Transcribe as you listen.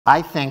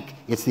I think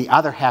it's the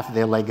other half of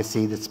their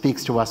legacy that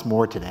speaks to us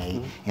more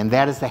today, and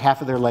that is the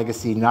half of their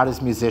legacy not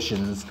as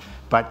musicians,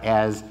 but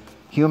as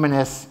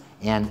humanists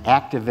and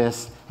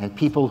activists and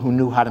people who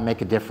knew how to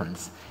make a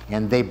difference.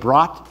 And they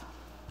brought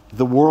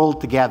the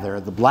world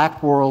together, the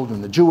black world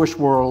and the Jewish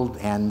world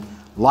and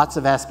lots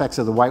of aspects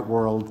of the white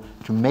world,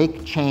 to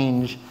make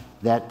change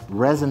that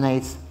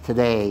resonates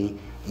today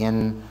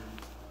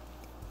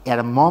at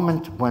a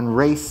moment when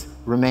race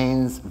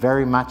remains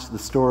very much the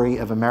story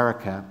of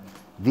America.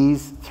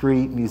 These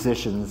three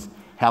musicians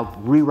helped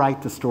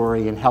rewrite the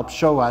story and help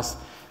show us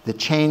that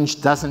change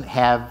doesn't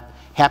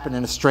happen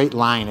in a straight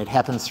line. It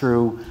happens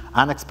through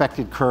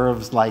unexpected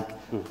curves like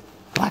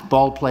black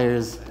ball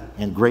players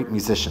and great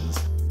musicians.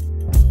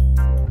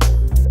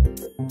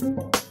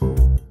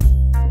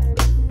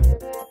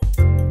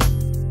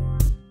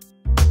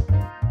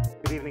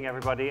 Good evening,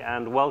 everybody,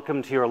 and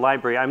welcome to your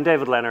library. I'm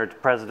David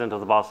Leonard, president of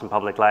the Boston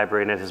Public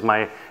Library, and it is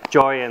my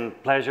joy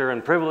and pleasure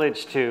and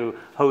privilege to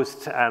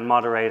host and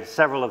moderate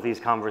several of these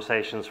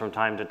conversations from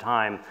time to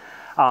time.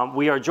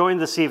 We are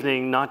joined this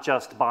evening not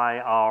just by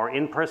our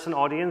in-person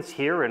audience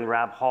here in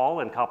Rab Hall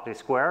in Copley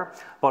Square,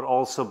 but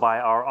also by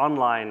our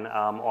online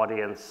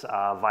audience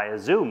via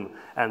Zoom.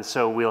 And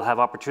so we'll have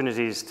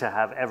opportunities to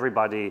have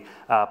everybody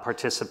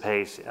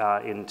participate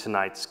in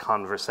tonight's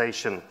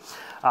conversation.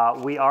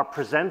 We are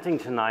presenting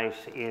tonight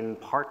in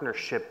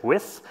partnership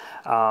with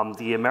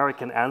the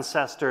American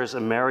Ancestors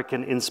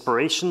American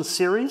Inspiration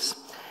Series,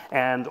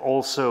 and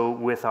also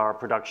with our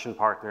production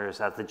partners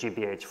at the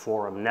GBH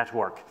Forum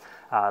Network.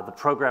 The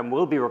program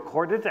will be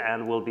recorded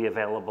and will be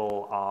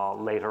available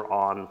later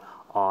on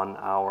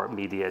our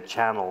media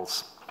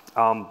channels.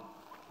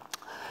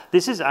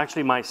 This is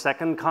actually my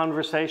second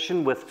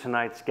conversation with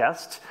tonight's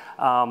guest.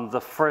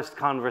 The first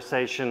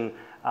conversation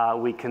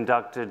we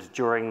conducted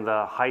during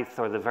the height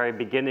or the very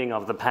beginning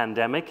of the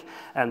pandemic,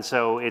 and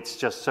so it's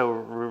just so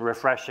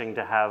refreshing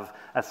to have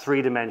a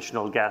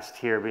three-dimensional guest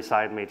here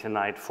beside me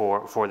tonight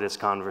for this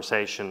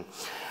conversation.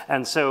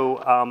 And so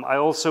I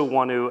also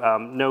want to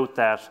note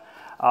that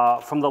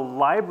from the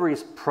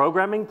library's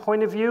programming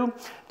point of view,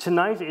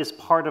 tonight is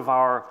part of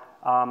our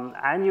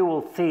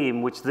annual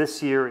theme, which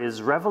this year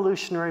is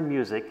Revolutionary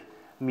Music,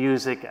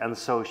 Music and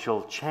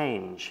Social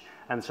Change.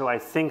 And so I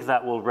think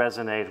that will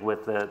resonate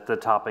with the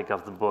topic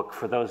of the book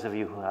for those of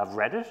you who have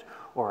read it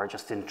or are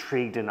just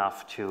intrigued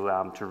enough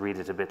to read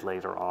it a bit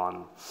later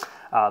on.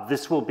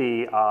 This will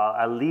be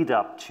a lead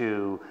up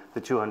to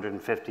the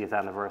 250th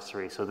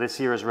anniversary. So this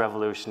year is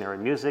Revolutionary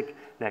Music,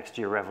 next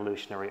year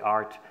Revolutionary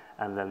Art,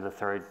 and then the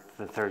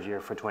third year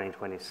for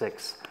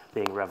 2026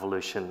 being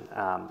Revolution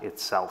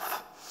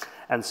itself.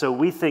 And so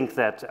we think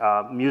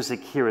that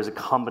music here is a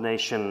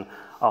combination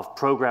of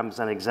programs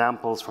and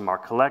examples from our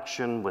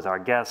collection with our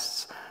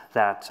guests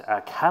that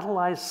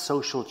catalyze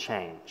social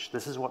change.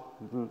 This is what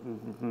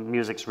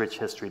music's rich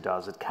history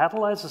does. It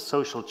catalyzes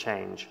social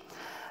change,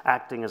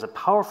 acting as a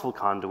powerful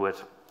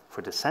conduit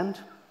for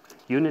dissent,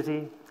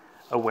 unity,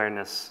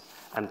 awareness,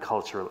 and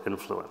cultural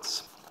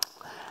influence.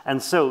 And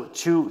so,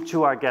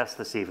 to our guest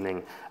this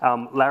evening,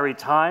 Larry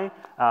Tye,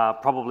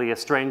 probably a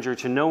stranger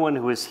to no one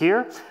who is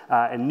here,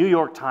 a New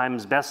York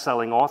Times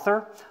best-selling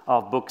author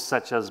of books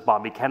such as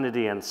Bobby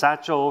Kennedy and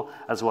Satchel,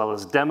 as well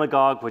as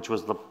Demagogue, which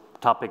was the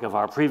topic of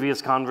our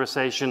previous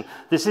conversation.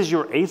 This is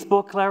your 8th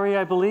book, Larry,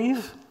 I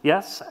believe?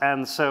 Yes,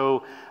 and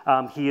so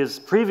he is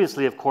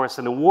previously, of course,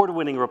 an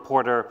award-winning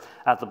reporter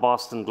at the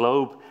Boston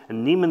Globe, a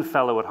Nieman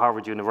Fellow at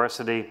Harvard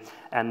University,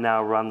 and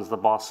now runs the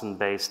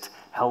Boston-based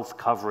Health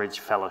Coverage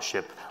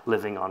Fellowship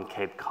living on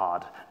Cape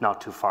Cod, not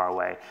too far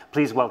away.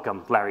 Please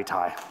welcome Larry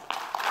Tye.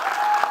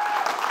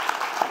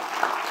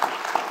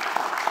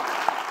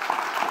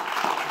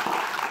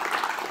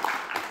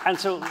 And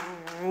so,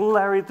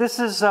 Larry, this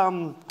is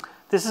an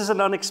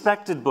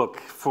unexpected book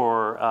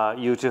for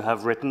you to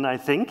have written, I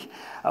think.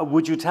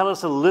 Would you tell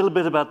us a little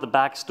bit about the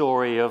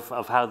backstory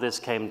of how this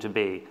came to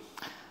be?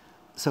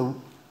 So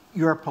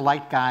you're a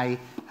polite guy,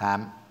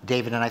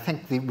 David, and I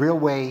think the real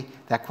way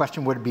that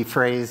question would be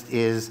phrased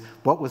is,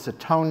 what was a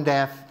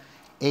tone-deaf,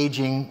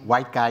 aging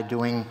white guy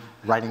doing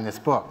writing this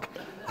book?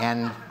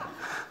 And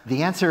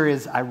the answer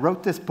is, I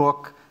wrote this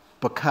book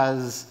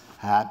because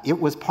it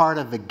was part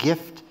of a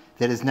gift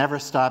that has never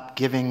stopped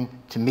giving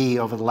to me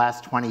over the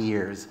last 20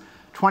 years.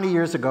 20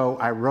 years ago,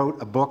 I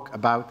wrote a book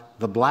about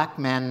the black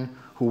men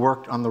who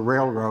worked on the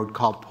railroad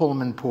called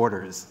Pullman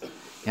Porters.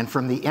 And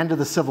from the end of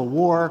the Civil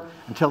War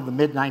until the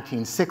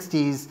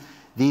mid-1960s,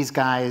 these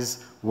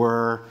guys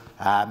were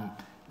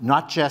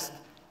not just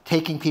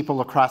taking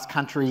people across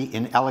country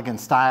in elegant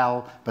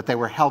style, but they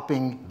were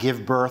helping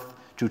give birth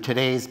to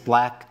today's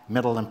black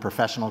middle and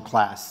professional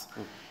class.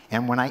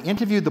 And when I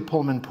interviewed the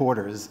Pullman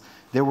Porters,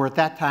 there were at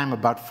that time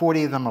about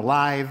 40 of them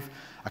alive.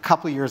 A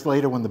couple of years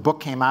later, when the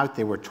book came out,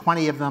 there were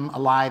 20 of them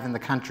alive in the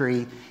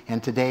country,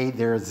 and today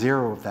there are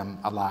 0 of them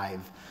alive.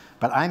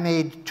 But I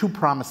made 2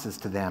 promises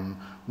to them.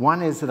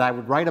 One is that I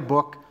would write a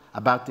book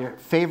about their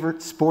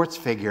favorite sports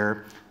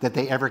figure that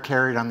they ever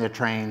carried on their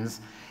trains,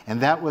 and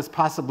that was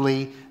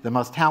possibly the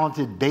most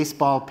talented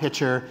baseball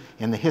pitcher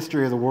in the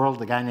history of the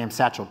world, a guy named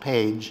Satchel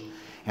Paige.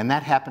 and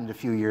that happened a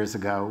few years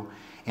ago.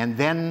 And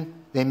then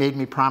they made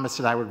me promise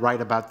that I would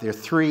write about their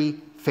 3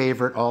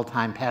 favorite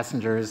all-time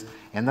passengers,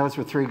 and those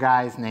were 3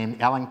 guys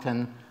named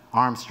Ellington,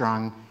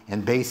 Armstrong,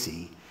 and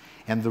Basie.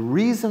 And the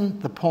reason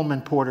the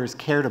Pullman porters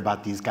cared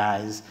about these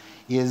guys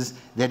is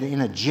that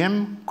in a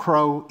Jim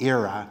Crow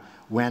era,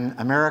 when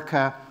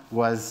America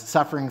was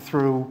suffering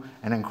through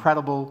an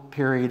incredible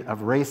period of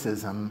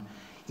racism,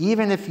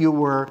 even if you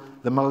were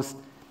the most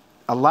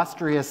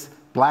illustrious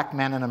black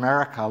men in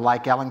America,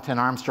 like Ellington,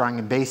 Armstrong,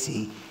 and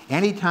Basie,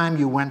 anytime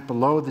you went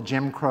below the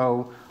Jim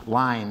Crow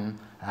line,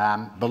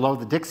 below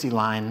the Dixie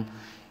line,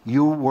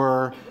 you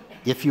were,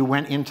 if you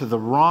went into the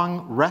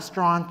wrong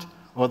restaurant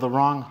or the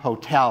wrong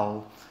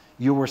hotel,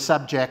 you were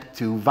subject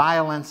to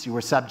violence, you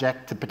were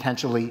subject to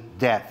potentially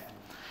death.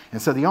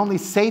 And so the only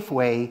safe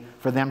way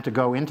for them to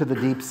go into the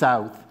Deep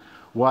South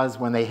was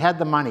when they had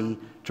the money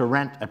to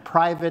rent a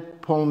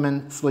private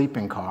Pullman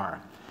sleeping car.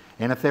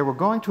 And if they were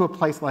going to a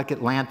place like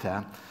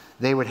Atlanta,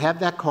 they would have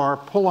that car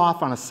pull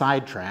off on a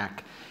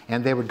sidetrack,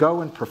 and they would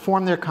go and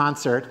perform their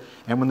concert,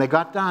 and when they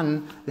got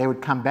done, they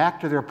would come back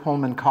to their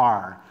Pullman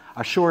car,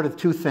 assured of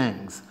 2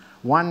 things.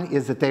 One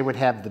is that they would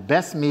have the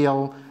best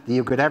meal that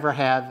you could ever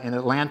have in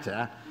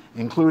Atlanta,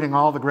 including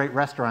all the great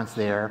restaurants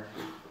there,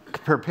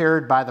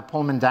 prepared by the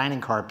Pullman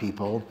dining car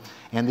people,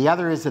 and the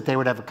other is that they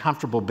would have a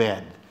comfortable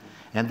bed.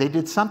 And they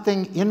did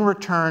something in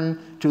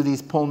return to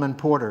these Pullman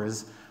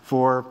porters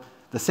for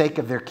the sake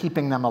of their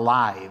keeping them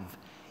alive.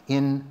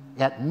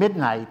 At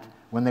midnight,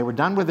 when they were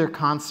done with their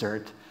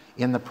concert,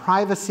 in the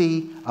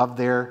privacy of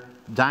their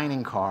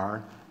dining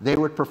car, they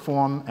would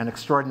perform an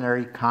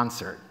extraordinary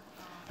concert.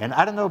 And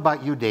I don't know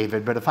about you,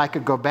 David, but if I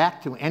could go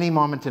back to any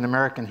moment in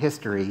American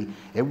history,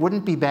 it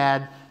wouldn't be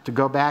bad to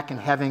go back and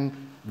having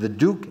the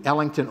Duke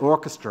Ellington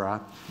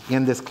Orchestra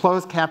in this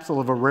closed capsule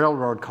of a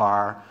railroad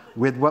car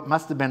with what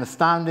must have been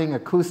astounding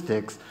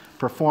acoustics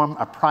perform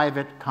a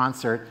private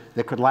concert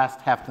that could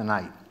last half the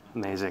night.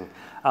 Amazing.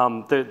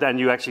 And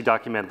you actually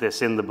document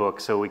this in the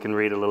book, so we can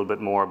read a little bit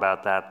more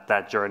about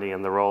that journey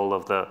and the role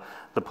of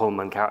the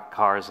Pullman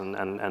cars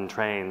and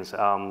trains.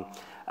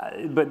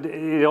 But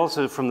it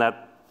also, from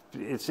that,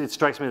 it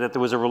strikes me that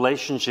there was a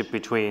relationship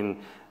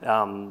between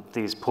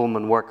these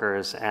Pullman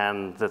workers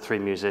and the 3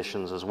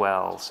 musicians as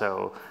well.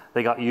 So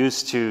they got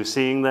used to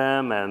seeing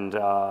them, and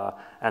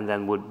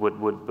then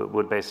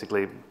would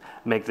basically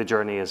make the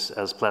journey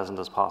as pleasant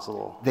as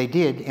possible. They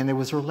did, and there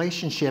was a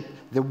relationship.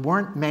 There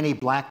weren't many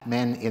black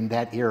men in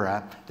that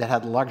era that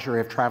had the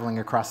luxury of traveling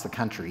across the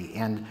country,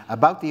 and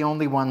about the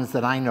only ones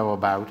that I know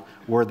about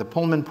were the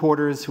Pullman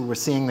porters who were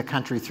seeing the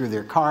country through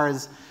their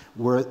cars,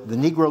 were the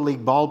Negro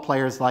League ball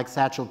players like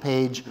Satchel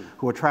Paige,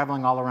 who were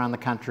traveling all around the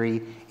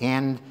country,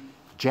 and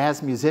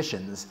jazz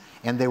musicians.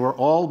 And they were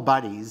all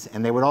buddies,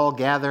 and they would all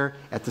gather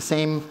at the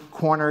same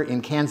corner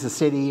in Kansas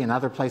City and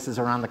other places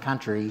around the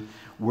country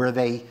where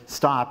they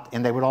stopped,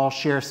 and they would all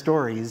share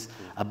stories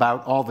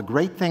about all the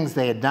great things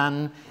they had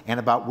done and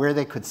about where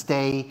they could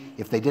stay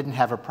if they didn't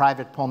have a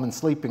private Pullman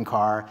sleeping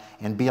car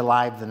and be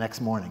alive the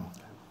next morning.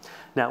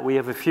 Now, we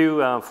have a few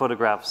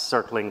photographs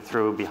circling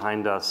through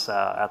behind us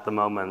at the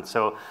moment.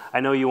 So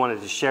I know you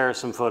wanted to share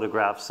some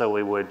photographs so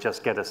we would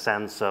just get a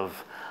sense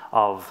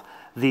of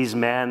these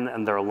men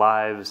and their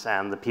lives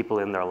and the people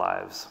in their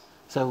lives.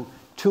 So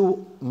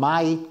to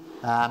my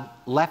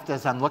left,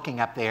 as I'm looking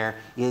up there,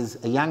 is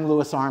a young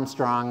Louis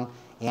Armstrong,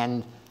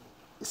 and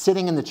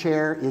sitting in the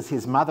chair is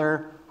his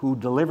mother, who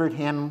delivered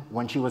him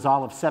when she was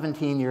all of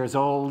 17 years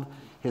old.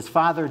 His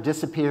father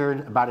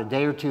disappeared about a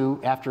day or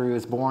 2 after he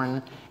was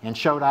born and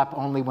showed up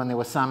only when there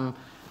was some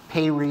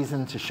pay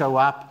reason to show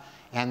up,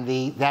 and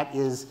that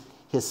is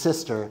his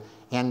sister.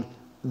 And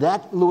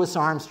that Louis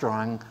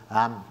Armstrong,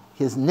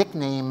 his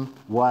nickname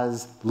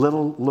was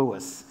Little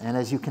Louis, and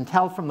as you can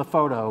tell from the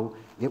photo,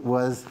 it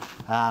was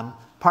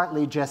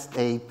partly just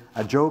a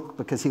joke,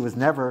 because he was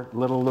never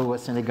Little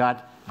Louis, and he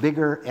got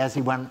bigger as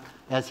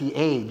he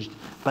aged.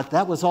 But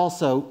that was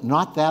also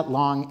not that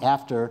long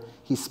after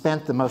he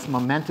spent the most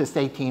momentous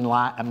 18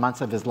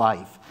 months of his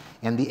life,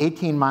 and the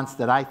 18 months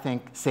that I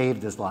think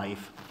saved his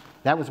life.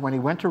 That was when he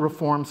went to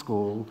reform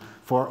school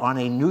for, on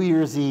a New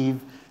Year's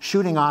Eve,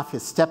 shooting off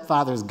his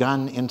stepfather's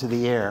gun into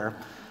the air.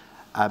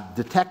 A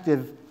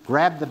detective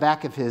grabbed the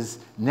back of his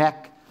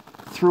neck,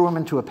 threw him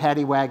into a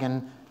paddy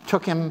wagon,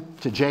 took him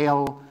to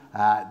jail.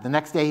 The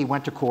next day he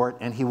went to court,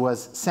 and he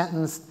was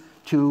sentenced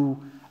to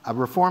a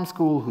reform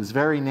school whose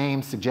very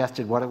name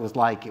suggested what it was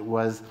like. It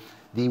was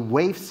the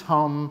Waif's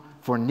Home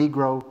for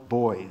Negro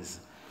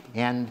Boys.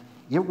 And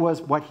it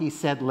was what he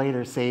said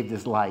later saved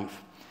his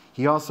life.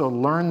 He also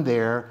learned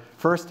there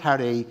first how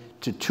to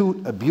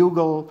toot a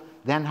bugle,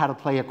 then how to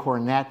play a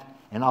cornet,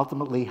 and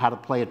ultimately how to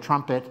play a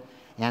trumpet.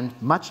 And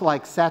much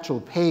like Satchel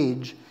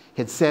Paige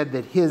had said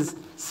that his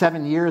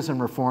 7 years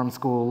in reform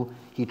school,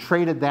 he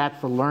traded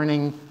that for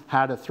learning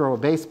how to throw a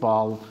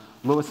baseball,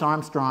 Louis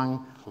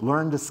Armstrong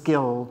learned a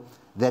skill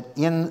that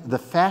in the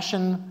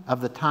fashion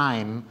of the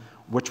time,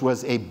 which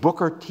was a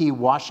Booker T.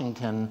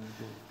 Washington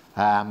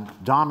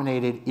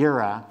dominated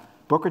era,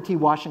 Booker T.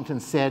 Washington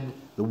said,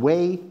 the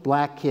way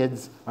black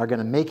kids are going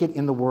to make it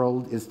in the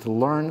world is to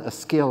learn a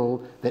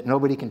skill that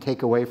nobody can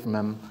take away from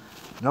them.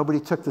 Nobody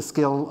took the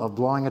skill of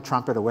blowing a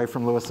trumpet away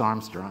from Louis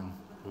Armstrong.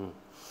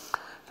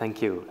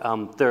 Thank you.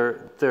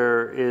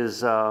 There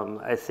is,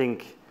 I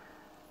think,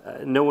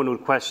 no one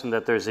would question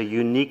that there's a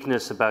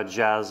uniqueness about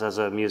jazz as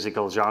a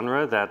musical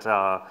genre that,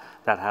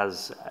 that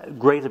has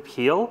great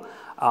appeal.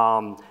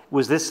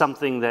 Was this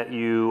something that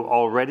you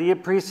already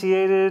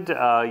appreciated?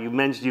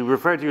 You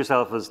referred to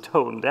yourself as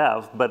tone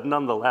deaf, but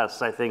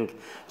nonetheless, I think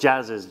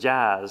jazz is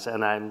jazz,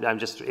 and I'm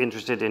just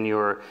interested in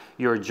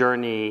your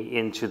journey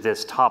into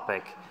this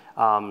topic.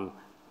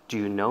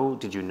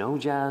 Did you know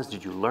jazz?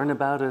 Did you learn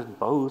about it?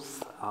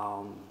 Both?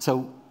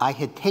 So I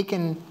had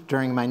taken,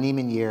 during my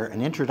Neiman year,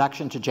 an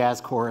introduction to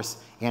jazz course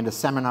and a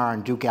seminar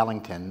on Duke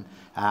Ellington.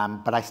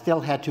 But I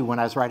still had to, when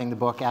I was writing the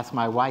book, ask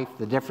my wife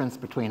the difference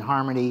between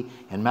harmony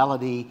and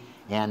melody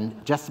and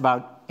just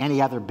about any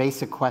other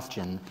basic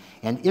question.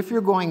 And if you're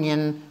going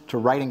in to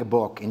writing a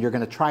book and you're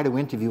going to try to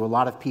interview a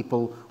lot of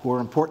people who are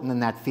important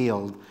in that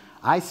field,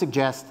 I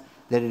suggest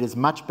that it is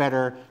much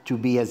better to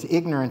be as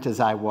ignorant as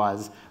I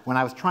was when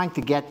I was trying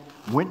to get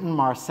Wynton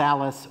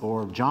Marsalis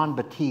or John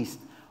Batiste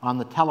on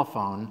the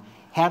telephone.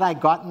 Had I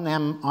gotten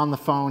them on the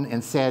phone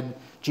and said,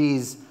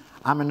 geez,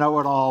 I'm a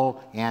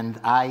know-it-all and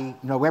I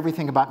know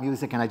everything about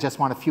music and I just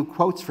want a few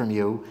quotes from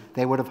you,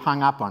 they would have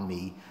hung up on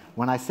me.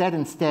 When I said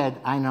instead,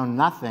 I know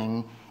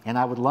nothing and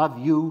I would love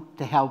you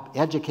to help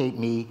educate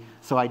me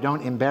so I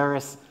don't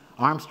embarrass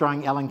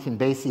Armstrong, Ellington,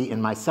 Basie,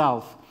 and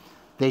myself,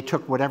 they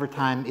took whatever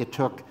time it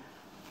took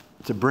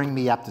to bring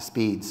me up to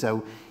speed.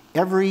 So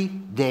every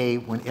day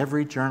when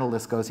every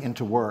journalist goes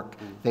into work,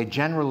 they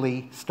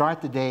generally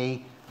start the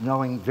day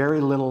knowing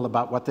very little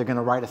about what they're going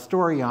to write a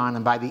story on,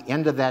 and by the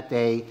end of that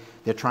day,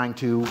 they're trying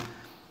to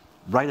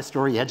write a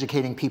story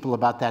educating people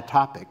about that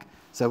topic.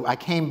 So I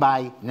came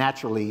by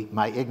naturally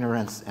my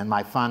ignorance and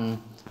my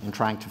fun in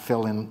trying to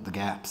fill in the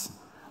gaps.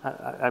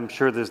 I'm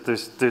sure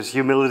there's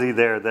humility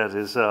there that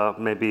is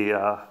maybe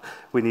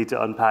we need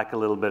to unpack a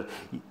little bit.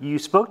 You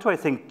spoke to, I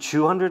think,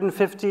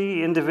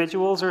 250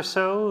 individuals or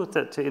so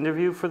to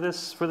interview for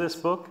this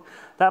book.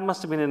 That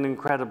must have been an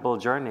incredible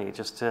journey,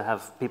 just to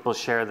have people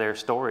share their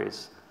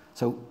stories.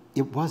 So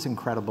it was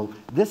incredible.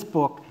 This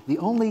book, the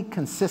only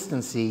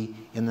consistency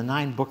in the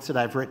 9 books that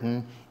I've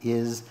written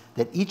is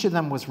that each of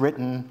them was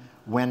written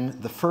when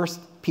the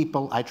first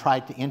people I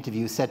tried to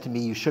interview said to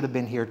me, you should have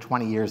been here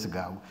 20 years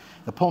ago.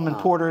 The Pullman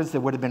Porters, there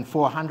would have been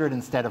 400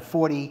 instead of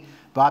 40.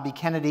 Bobby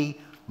Kennedy,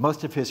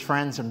 most of his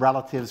friends and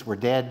relatives were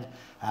dead.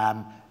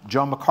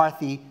 Joe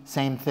McCarthy,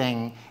 same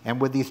thing. And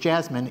with these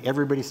jazzmen,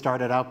 everybody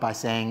started out by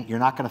saying, you're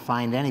not going to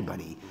find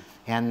anybody.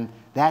 And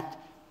that,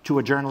 to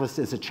a journalist,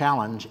 is a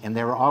challenge, and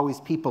there are always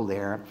people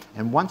there.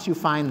 And once you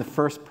find the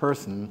first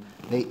person,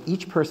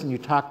 each person you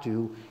talk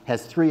to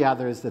has 3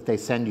 others that they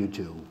send you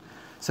to.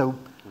 So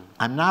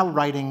I'm now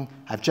writing,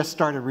 I've just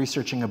started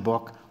researching a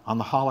book on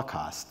the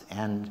Holocaust.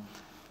 And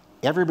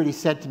everybody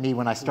said to me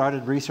when I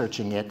started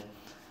researching it,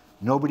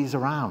 nobody's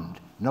around.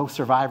 No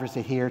survivors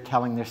are here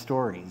telling their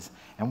stories.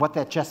 And what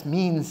that just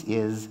means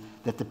is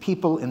that the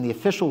people in the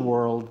official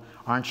world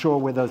aren't sure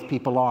where those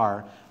people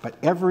are, but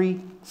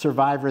every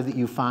survivor that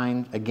you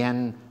find,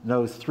 again,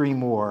 knows 3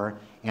 more,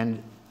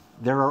 and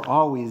there are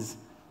always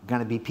going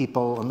to be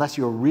people, unless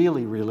you're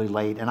really, really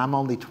late, and I'm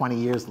only 20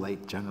 years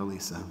late, generally,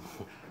 so.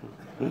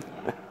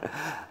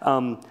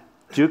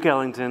 Duke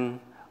Ellington,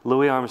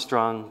 Louis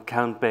Armstrong,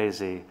 Count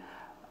Basie.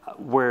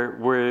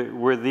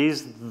 Were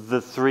these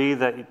the 3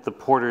 that the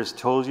Porters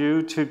told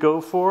you to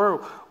go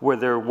for? Were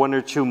there 1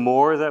 or 2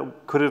 more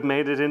that could have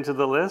made it into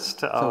the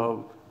list?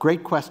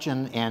 Great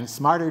question, and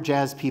smarter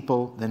jazz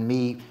people than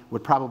me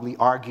would probably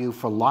argue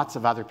for lots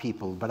of other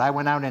people. But I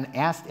went out and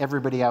asked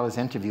everybody I was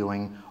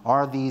interviewing,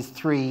 are these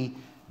 3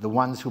 the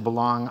ones who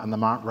belong on the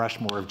Mount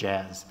Rushmore of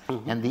jazz?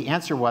 And the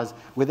answer was,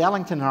 with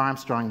Ellington and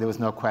Armstrong, there was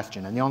no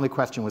question. And the only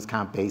question was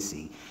Count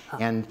Basie.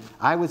 And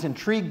I was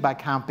intrigued by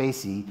Count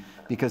Basie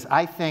because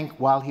I think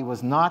while he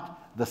was not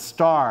the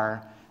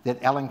star that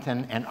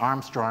Ellington and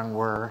Armstrong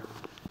were,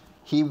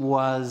 he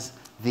was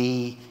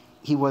the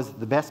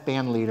best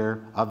band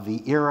leader of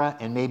the era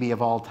and maybe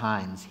of all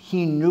times.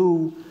 He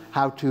knew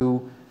how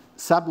to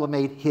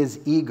sublimate his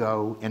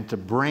ego and to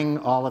bring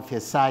all of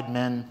his side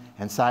men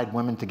and side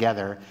women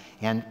together.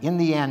 And in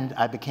the end,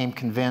 I became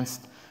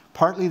convinced,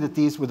 partly that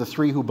these were the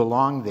 3 who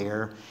belonged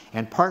there,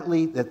 and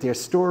partly that their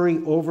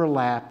story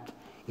overlapped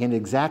in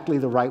exactly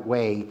the right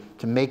way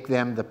to make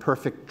them the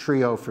perfect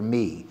trio for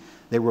me.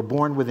 They were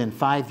born within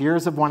 5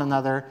 years of one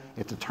another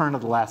at the turn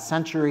of the last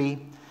century.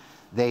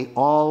 They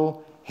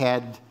all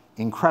had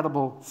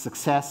incredible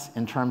success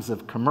in terms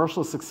of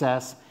commercial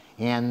success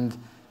and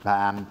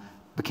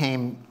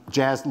became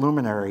jazz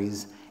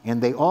luminaries.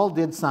 And they all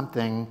did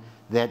something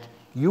that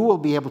you will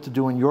be able to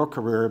do in your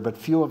career, but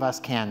few of us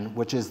can,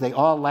 which is they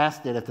all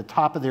lasted at the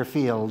top of their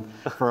field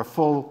for a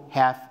full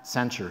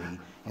half-century.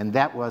 And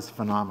that was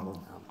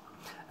phenomenal.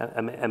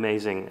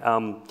 Amazing.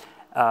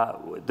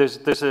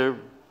 There's a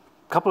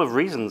couple of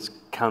reasons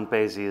Count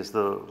Basie is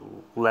the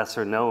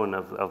lesser known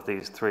of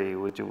these three.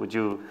 Would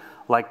you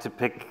like to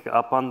pick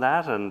up on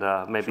that and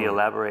maybe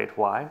elaborate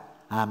why?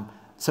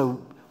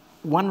 So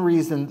one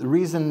reason, the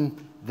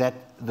reason that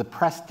the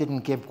press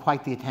didn't give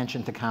quite the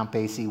attention to Count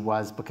Basie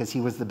was because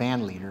he was the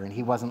band leader and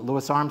he wasn't.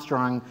 Louis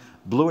Armstrong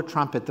blew a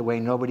trumpet the way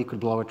nobody could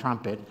blow a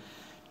trumpet.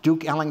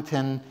 Duke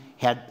Ellington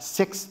had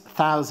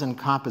 6,000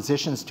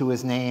 compositions to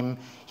his name.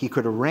 He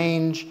could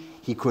arrange,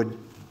 he could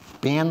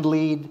band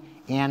lead,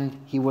 and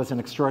he was an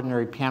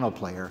extraordinary piano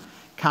player.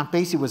 Count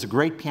Basie was a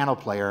great piano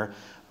player,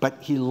 but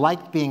he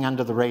liked being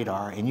under the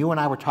radar. And you and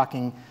I were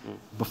talking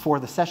before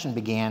the session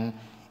began.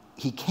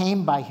 He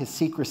came by his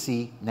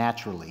secrecy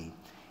naturally.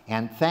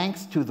 And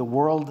thanks to the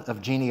world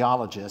of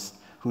genealogists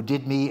who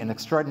did me an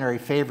extraordinary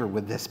favor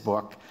with this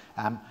book,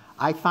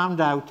 I found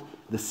out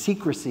the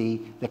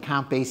secrecy that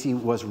Count Basie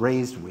was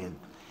raised with.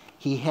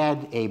 He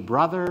had a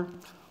brother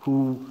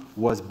who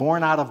was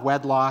born out of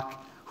wedlock,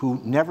 who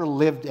never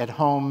lived at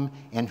home,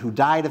 and who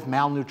died of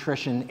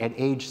malnutrition at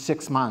age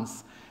 6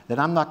 months, that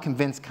I'm not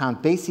convinced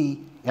Count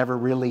Basie ever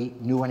really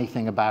knew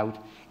anything about.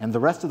 And the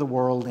rest of the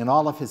world, in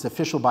all of his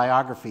official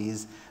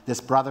biographies, this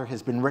brother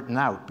has been written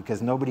out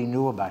because nobody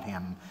knew about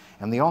him.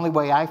 And the only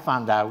way I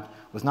found out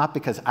was not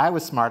because I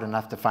was smart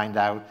enough to find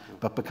out,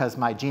 but because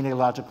my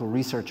genealogical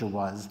researcher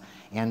was,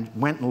 and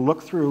went and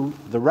looked through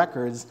the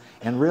records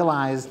and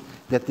realized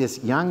that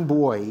this young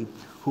boy,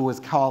 who was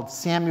called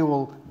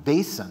Samuel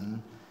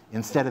Basin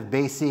instead of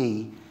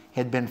Basie,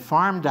 had been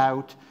farmed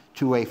out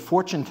to a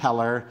fortune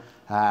teller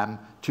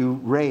to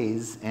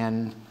raise,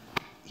 and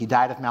he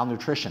died of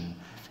malnutrition.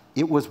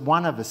 It was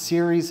one of a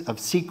series of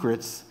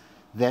secrets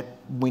that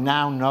we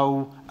now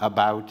know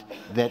about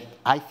that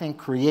I think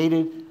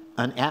created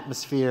an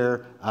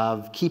atmosphere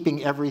of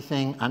keeping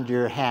everything under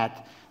your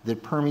hat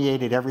that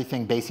permeated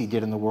everything Basie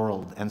did in the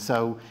world. And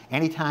so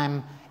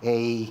anytime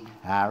a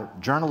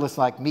journalist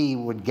like me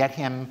would get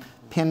him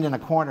pinned in a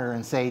corner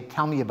and say,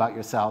 "Tell me about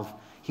yourself,"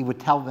 he would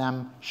tell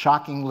them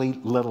shockingly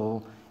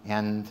little.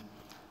 And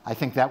I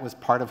think that was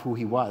part of who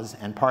he was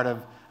and part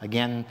of,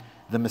 again,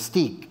 the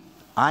mystique.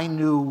 I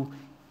knew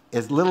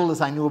as little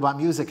as I knew about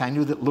music. I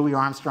knew that Louis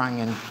Armstrong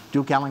and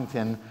Duke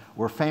Ellington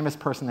were famous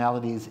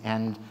personalities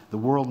and the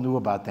world knew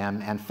about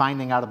them, and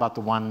finding out about the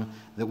one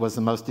that was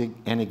the most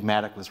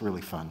enigmatic was really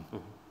fun.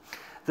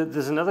 Mm-hmm.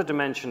 There's another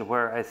dimension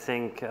where I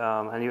think,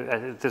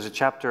 there's a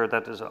chapter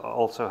that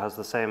also has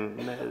the same,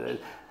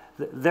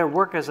 their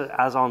work as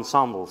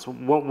ensembles.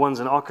 One's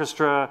an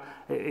orchestra,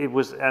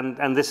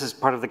 and this is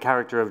part of the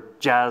character of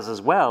jazz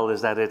as well,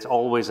 is that it's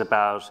always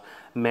about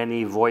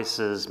many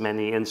voices,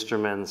 many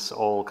instruments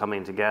all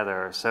coming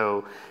together.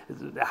 So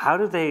how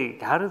do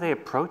they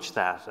approach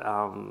that?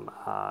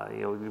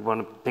 You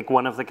want to pick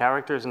one of the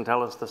characters and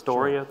tell us the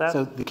story of that?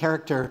 So the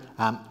character,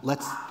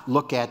 let's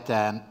look at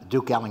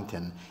Duke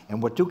Ellington.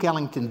 And what Duke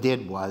Ellington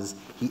did was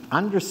he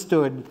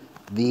understood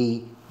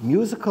the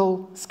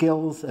musical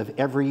skills of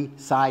every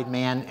side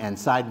man and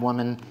side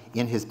woman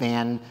in his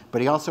band,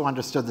 but he also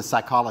understood the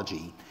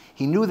psychology.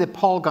 He knew that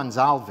Paul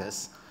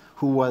Gonsalves,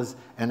 who was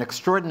an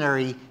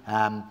extraordinary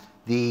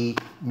the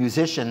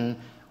musician,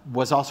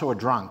 was also a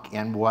drunk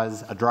and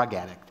was a drug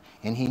addict.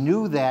 And he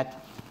knew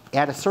that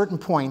at a certain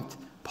point,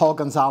 Paul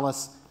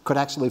Gonsalves could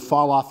actually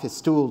fall off his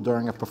stool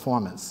during a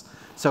performance.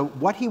 So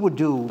what he would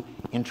do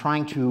in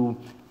trying to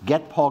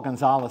get Paul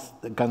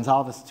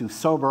Gonsalves to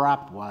sober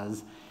up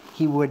was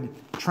he would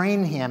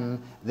train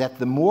him that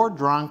the more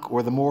drunk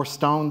or the more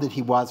stoned that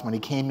he was when he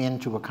came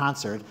into a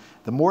concert,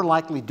 the more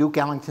likely Duke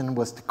Ellington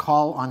was to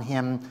call on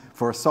him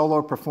for a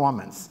solo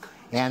performance.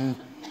 And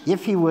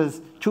if he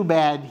was too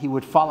bad, he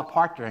would fall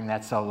apart during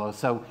that solo.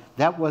 So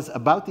that was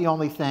about the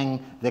only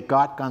thing that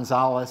got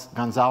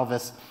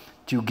Gonsalves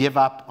to give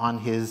up on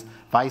his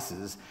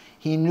vices.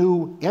 He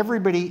knew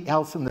everybody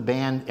else in the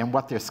band and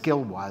what their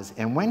skill was.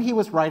 And when he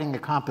was writing a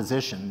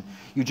composition,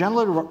 you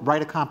generally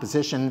write a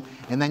composition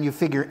and then you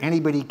figure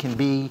anybody can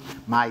be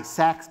my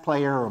sax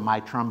player or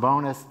my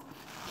trombonist.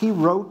 He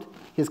wrote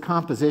his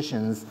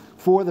compositions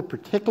for the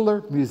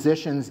particular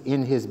musicians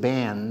in his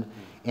band,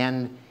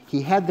 and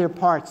he had their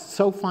parts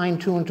so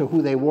fine-tuned to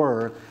who they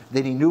were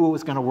that he knew it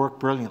was going to work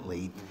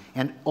brilliantly.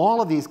 And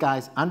all of these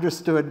guys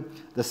understood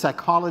the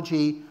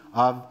psychology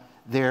of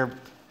their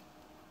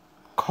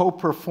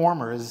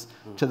co-performers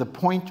to the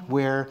point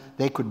where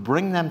they could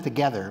bring them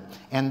together.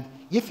 And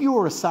if you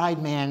were a side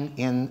man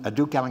in a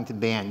Duke Ellington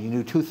band, you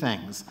knew two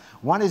things.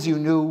 One is you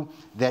knew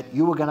that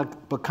you were going to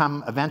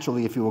become,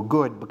 eventually, if you were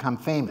good, become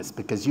famous,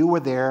 because you were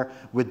there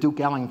with Duke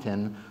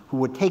Ellington, who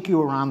would take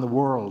you around the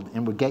world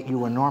and would get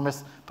you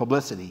enormous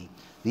publicity.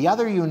 The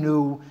other, you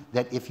knew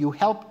that if you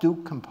helped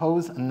Duke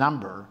compose a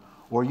number,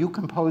 or you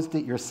composed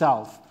it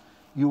yourself,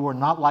 you were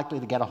not likely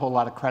to get a whole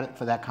lot of credit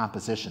for that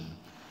composition.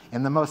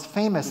 And the most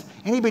famous,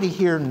 anybody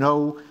here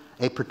know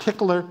a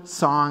particular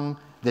song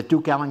that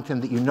Duke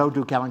Ellington, that you know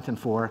Duke Ellington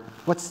for?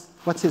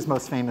 What's his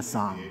most famous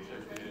song?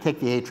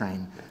 Take the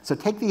A-Train. So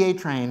Take the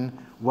A-Train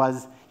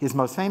was his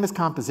most famous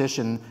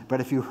composition,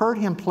 but if you heard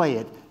him play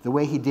it the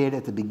way he did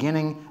at the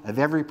beginning of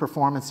every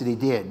performance that he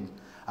did,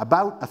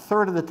 about a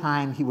third of the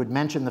time he would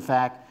mention the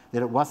fact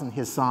that it wasn't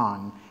his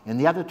song, and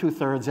the other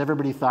two-thirds,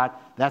 everybody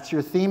thought, that's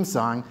your theme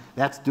song,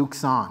 that's Duke's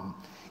song.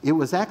 It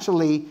was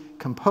actually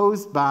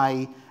composed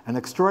by an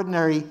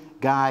extraordinary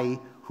guy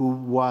who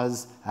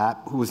was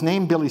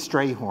named Billy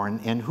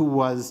Strayhorn, and who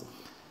was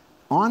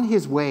on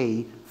his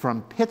way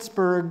from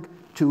Pittsburgh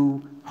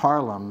to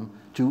Harlem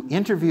to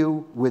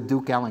interview with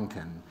Duke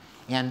Ellington.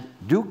 And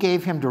Duke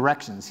gave him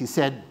directions. He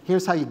said,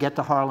 here's how you get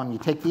to Harlem, you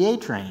take the A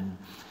train.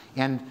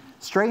 And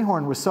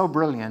Strayhorn was so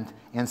brilliant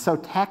and so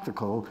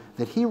tactical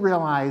that he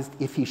realized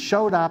if he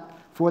showed up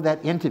for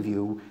that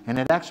interview and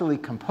had actually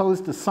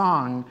composed a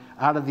song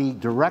out of the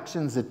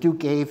directions that Duke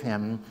gave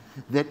him,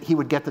 that he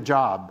would get the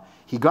job.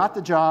 He got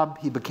the job,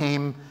 he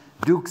became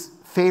Duke's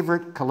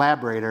favorite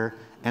collaborator,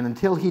 and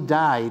until he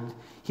died,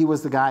 he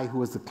was the guy who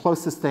was the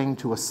closest thing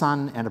to a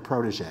son and a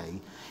protege.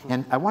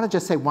 And I want to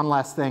just say one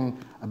last thing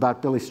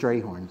about Billy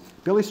Strayhorn.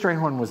 Billy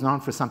Strayhorn was known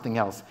for something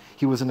else.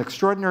 He was an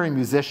extraordinary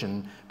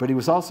musician, but he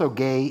was also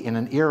gay in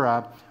an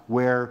era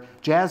where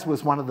jazz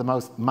was one of the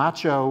most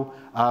macho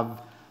of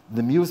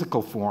the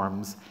musical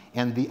forms.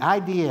 And the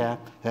idea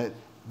that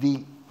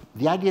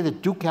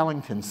Duke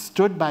Ellington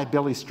stood by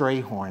Billy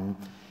Strayhorn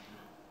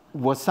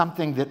was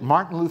something that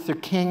Martin Luther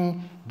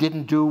King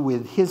didn't do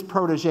with his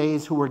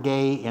proteges who were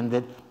gay, and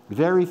that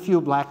very few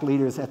black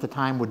leaders at the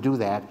time would do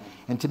that.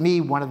 And to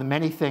me, one of the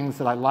many things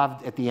that I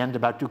loved at the end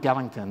about Duke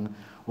Ellington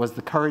was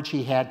the courage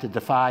he had to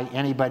defy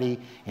anybody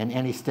and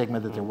any stigma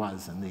that there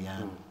was in the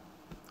end.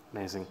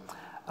 Amazing.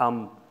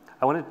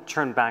 I want to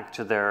turn back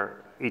to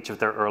each of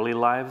their early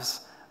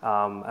lives.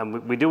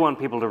 And we do want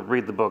people to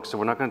read the book, so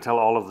we're not going to tell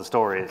all of the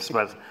stories.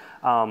 But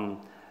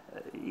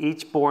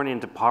each born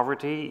into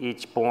poverty,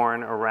 each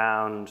born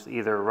around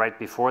either right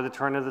before the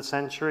turn of the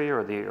century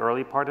or the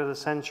early part of the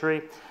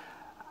century.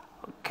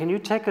 Can you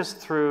take us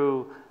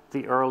through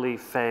the early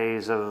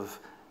phase of,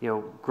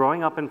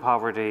 growing up in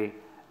poverty,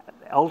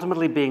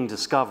 ultimately being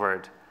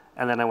discovered,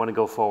 and then I want to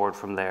go forward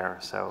from there.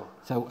 So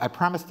I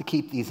promise to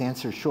keep these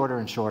answers shorter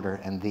and shorter.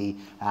 And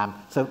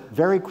so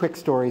very quick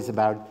stories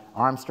about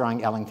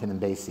Armstrong, Ellington, and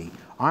Basie.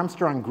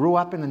 Armstrong grew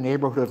up in a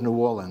neighborhood of New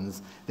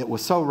Orleans that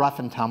was so rough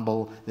and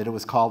tumble that it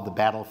was called the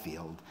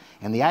battlefield.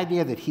 And the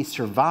idea that he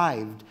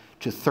survived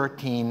to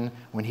 13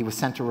 when he was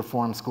sent to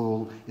reform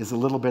school is a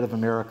little bit of a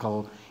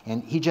miracle.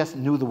 And he just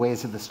knew the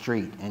ways of the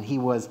street. And he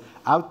was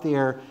out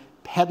there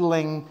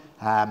peddling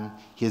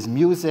his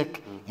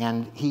music,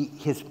 and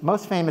his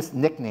most famous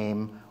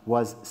nickname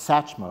was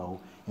Satchmo.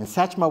 And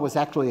Satchmo was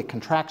actually a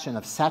contraction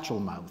of satchel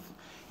mouth.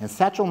 And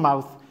satchel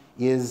mouth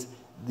is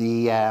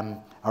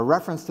a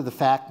reference to the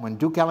fact when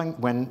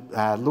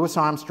Louis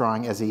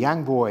Armstrong, as a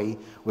young boy,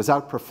 was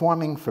out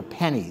performing for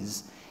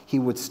pennies, he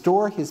would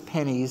store his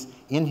pennies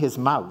in his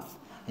mouth.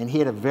 And he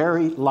had a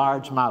very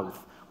large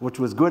mouth, which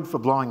was good for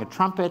blowing a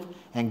trumpet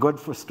and good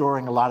for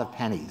storing a lot of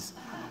pennies.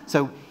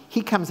 So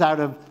he comes out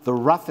of the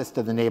roughest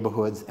of the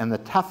neighborhoods and the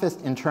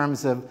toughest in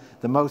terms of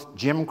the most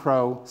Jim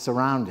Crow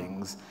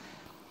surroundings.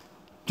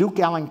 Duke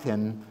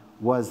Ellington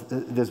was,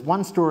 there's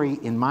one story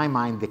in my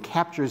mind that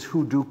captures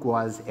who Duke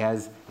was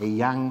as a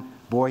young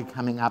boy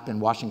coming up in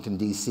Washington,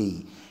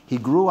 D.C. He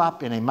grew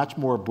up in a much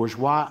more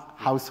bourgeois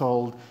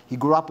household. He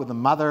grew up with a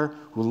mother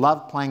who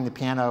loved playing the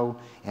piano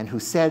and who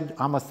said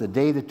almost the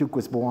day that Duke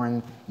was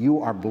born,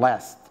 "You are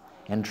blessed,"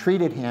 and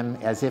treated him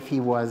as if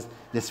he was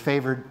this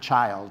favored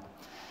child.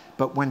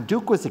 But when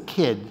Duke was a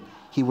kid,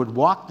 he would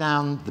walk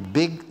down the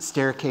big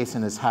staircase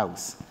in his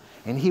house,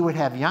 and he would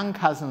have young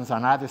cousins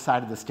on either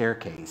side of the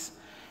staircase.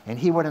 And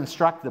he would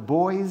instruct the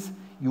boys,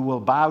 "You will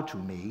bow to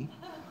me,"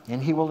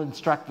 and he will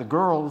instruct the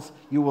girls,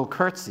 "You will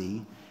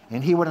curtsy,"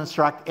 and he would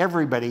instruct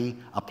everybody,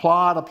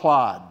 "Applaud,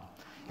 applaud."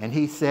 And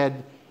he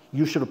said,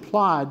 "You should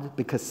applaud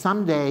because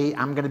someday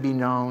I'm going to be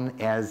known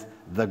as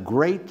the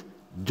great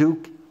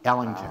Duke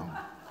Ellington." Wow.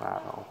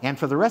 Wow. And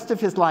for the rest of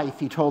his life,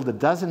 he told a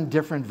dozen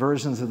different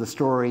versions of the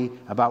story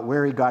about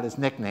where he got his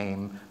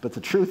nickname. But the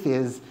truth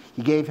is,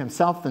 he gave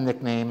himself the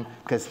nickname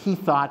because he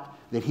thought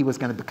that he was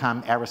going to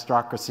become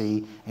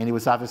aristocracy, and he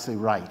was obviously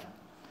right.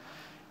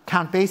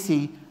 Count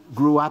Basie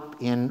grew up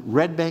in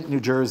Red Bank,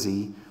 New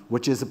Jersey,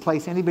 which is a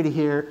place, anybody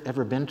here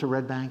ever been to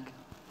Red Bank?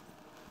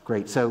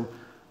 Great, so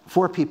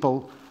 4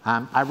 people.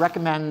 I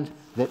recommend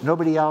that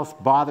nobody else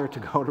bother to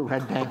go to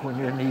Red Bank when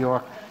you're in New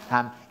York.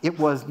 It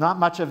was not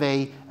much of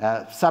a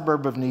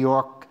suburb of New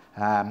York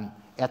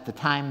at the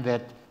time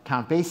that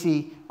Count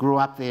Basie grew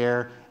up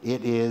there.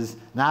 It is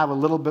now a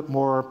little bit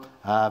more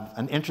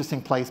an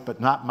interesting place,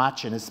 but not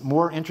much. And it's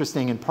more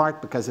interesting in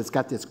part because it's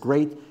got this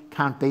great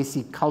Count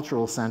Basie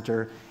Cultural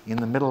Center in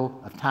the middle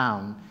of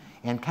town.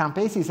 And Count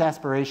Basie's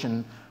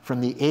aspiration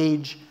from the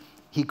age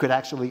he could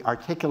actually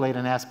articulate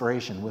an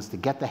aspiration was to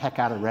get the heck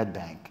out of Red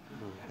Bank.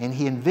 And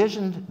he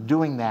envisioned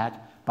doing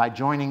that by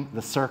joining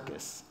the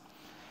circus.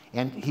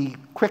 And he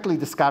quickly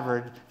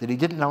discovered that he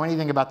didn't know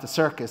anything about the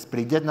circus, but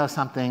he did know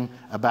something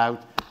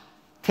about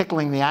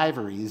tickling the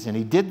ivories. And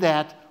he did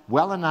that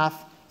well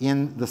enough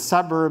in the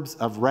suburbs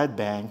of Red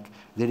Bank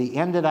that he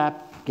ended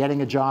up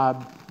getting a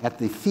job at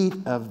the feet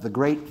of the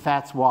great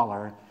Fats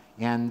Waller.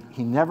 And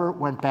he never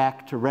went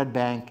back to Red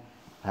Bank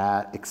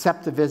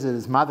except to visit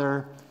his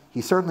mother.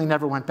 He certainly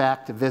never went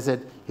back to visit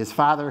his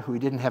father, who he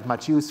didn't have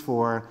much use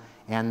for,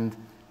 and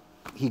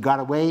he got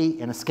away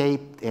and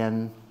escaped,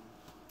 and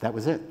that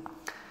was it.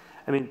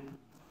 I mean,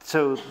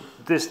 so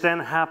this then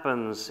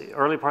happens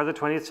early part of the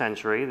 20th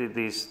century,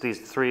 these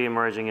three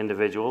emerging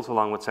individuals,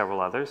 along with several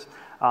others.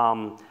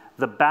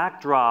 The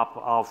backdrop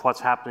of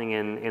what's happening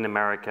in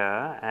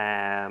America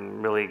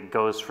really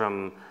goes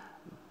from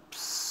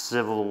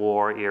Civil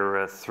War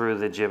era through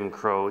the Jim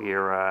Crow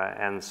era.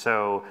 And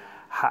so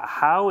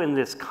how in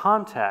this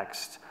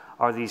context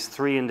are these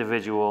three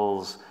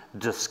individuals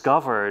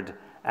discovered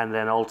and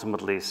then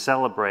ultimately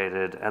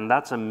celebrated? And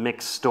that's a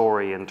mixed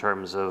story in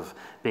terms of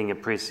being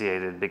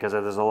appreciated, because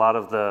there's a lot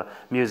of the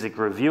music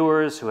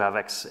reviewers who have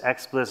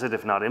explicit,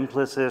 if not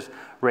implicit,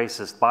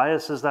 racist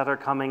biases that are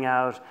coming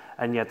out,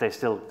 and yet they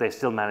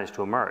still manage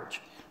to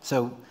emerge.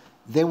 So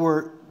they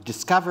were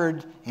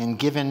discovered and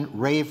given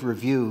rave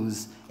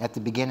reviews at the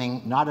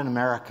beginning, not in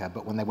America,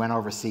 but when they went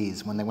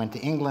overseas. When they went to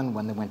England,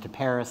 when they went to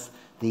Paris,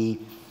 the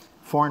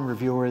foreign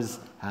reviewers,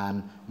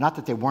 not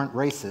that they weren't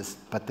racist,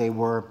 but they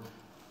were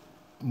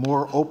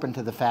more open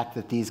to the fact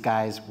that these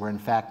guys were in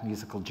fact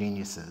musical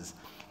geniuses.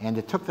 And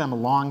it took them a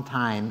long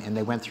time, and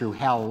they went through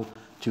hell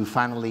to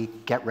finally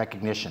get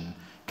recognition.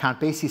 Count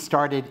Basie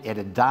started at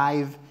a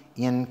dive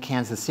in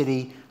Kansas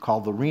City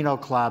called the Reno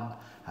Club.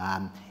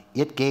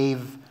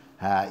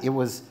 It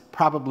was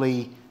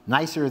probably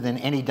nicer than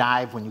any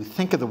dive when you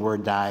think of the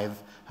word dive,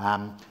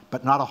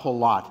 but not a whole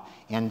lot.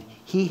 And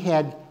he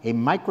had a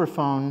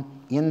microphone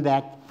in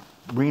that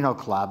Reno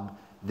Club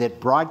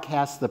that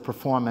broadcast the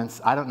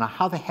performance. I don't know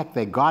how the heck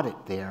they got it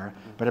there,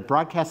 but it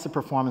broadcast the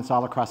performance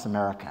all across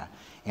America.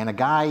 And a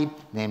guy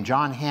named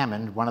John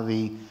Hammond, one of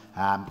the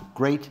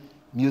great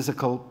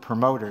musical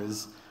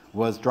promoters,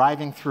 was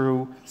driving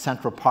through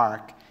Central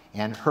Park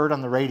and heard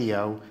on the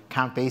radio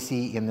Count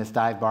Basie in this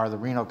dive bar, the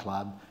Reno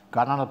Club,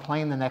 got on a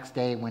plane the next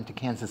day, went to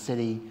Kansas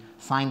City,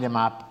 signed him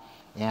up,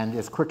 and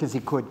as quick as he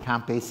could,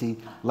 Count Basie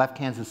left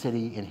Kansas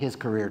City and his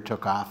career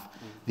took off.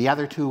 The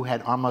other two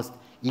had almost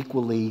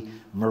equally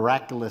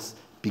miraculous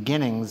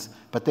beginnings,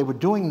 but they were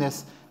doing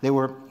this, they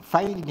were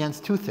fighting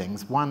against two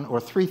things,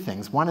 three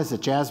things. One is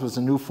that jazz was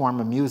a new form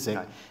of music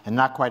and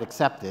not quite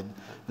accepted.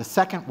 The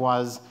second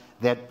was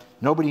that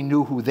nobody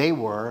knew who they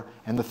were,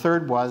 and the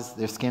third was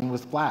their skin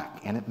was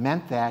black. And it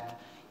meant that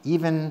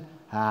even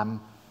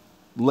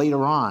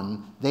later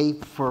on, they,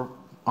 for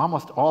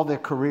almost all their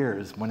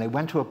careers, when they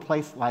went to a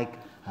place like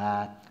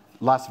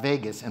Las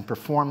Vegas and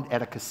performed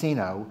at a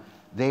casino,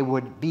 they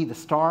would be the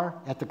star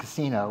at the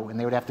casino, and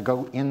they would have to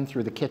go in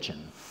through the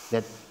kitchen.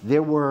 That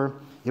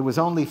it was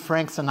only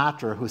Frank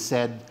Sinatra who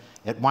said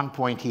at one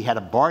point he had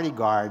a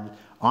bodyguard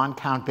on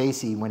Count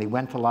Basie when he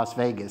went to Las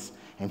Vegas,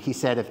 and he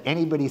said, if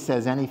anybody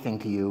says anything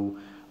to you,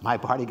 my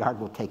bodyguard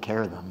will take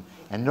care of them.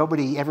 And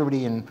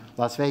everybody in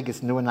Las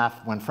Vegas knew enough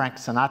when Frank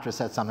Sinatra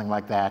said something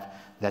like that,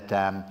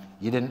 that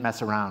you didn't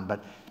mess around.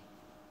 But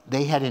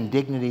they had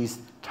indignities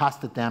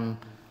tossed at them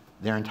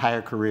their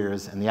entire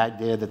careers, and the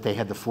idea that they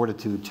had the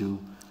fortitude to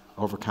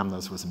overcome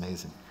those was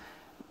amazing.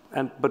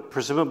 But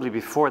presumably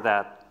before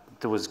that,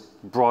 there was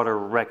broader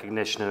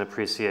recognition and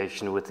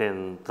appreciation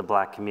within the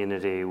black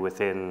community,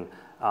 within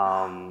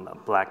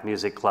black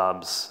music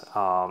clubs,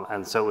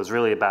 and so it was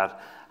really about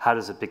how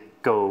does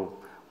it go,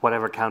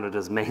 whatever counted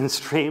as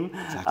mainstream,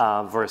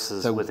 exactly.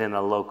 Versus within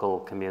a local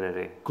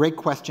community. Great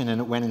question,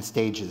 and it went in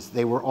stages.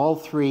 They were all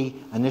three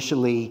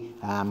initially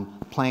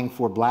playing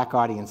for black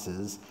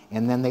audiences,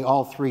 and then they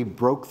all three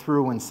broke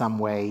through in some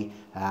way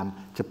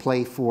to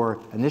play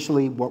for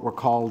initially what were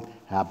called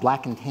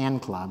black and tan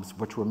clubs,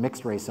 which were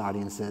mixed race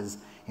audiences,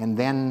 and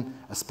then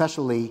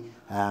especially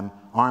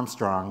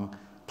Armstrong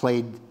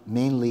played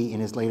mainly in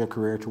his later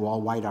career to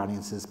all white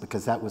audiences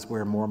because that was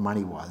where more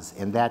money was.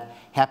 And that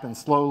happened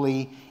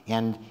slowly,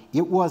 and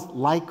it was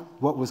like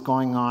what was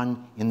going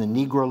on in the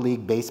Negro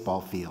League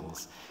baseball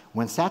fields.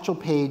 When Satchel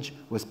Paige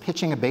was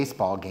pitching a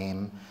baseball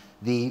game,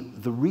 the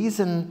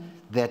reason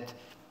that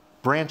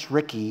Branch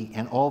Rickey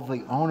and all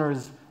the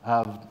owners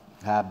of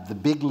the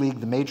big league,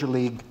 the major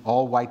league,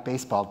 all-white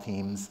baseball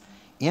teams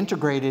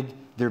integrated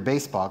their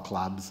baseball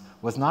clubs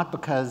was not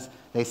because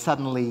they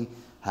suddenly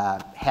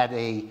had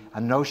a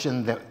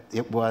notion that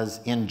it was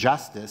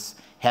injustice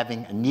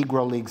having a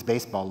Negro Leagues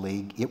baseball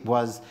league. It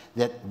was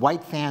that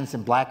white fans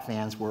and black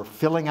fans were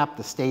filling up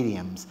the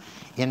stadiums.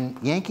 In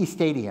Yankee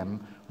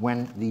Stadium,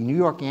 when the New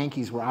York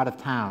Yankees were out of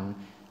town,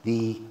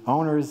 the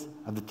owners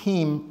of the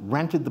team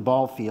rented the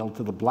ball field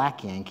to the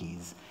black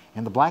Yankees.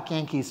 And the black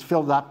Yankees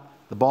filled up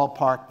the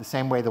ballpark the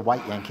same way the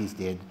white Yankees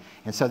did.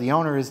 And so the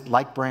owners,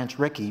 like Branch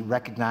Rickey,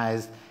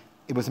 recognized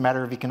it was a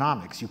matter of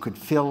economics. You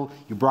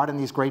brought in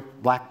these great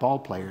black ball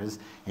players,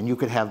 and you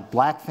could have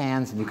black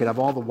fans, and you could have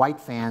all the white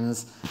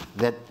fans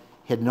that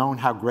had known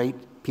how great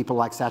people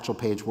like Satchel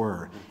Paige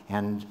were.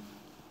 And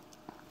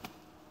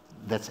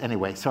that's,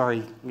 anyway,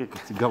 sorry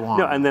to go on.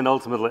 No, and then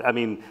ultimately, I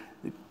mean,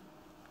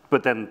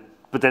 but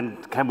then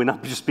can we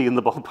not just be in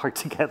the ballpark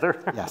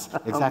together? Yes,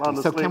 exactly.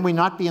 So can we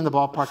not be in the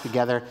ballpark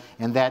together?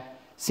 And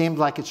that seemed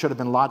like it should have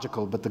been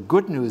logical, but the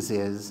good news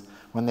is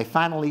when they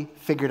finally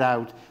figured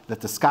out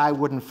that the sky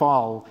wouldn't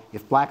fall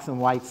if blacks and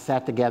whites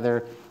sat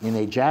together in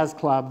a jazz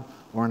club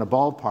or in a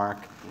ballpark,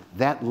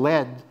 that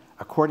led,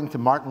 according to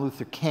Martin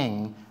Luther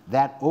King,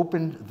 that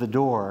opened the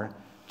door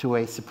to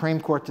a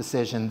Supreme Court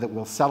decision that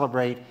will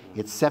celebrate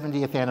its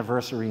 70th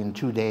anniversary in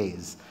 2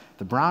 days.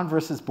 The Brown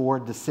versus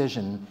Board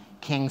decision,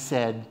 King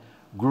said,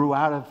 grew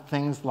out of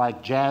things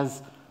like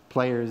jazz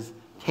players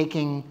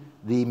taking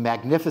the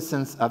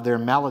magnificence of their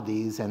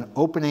melodies and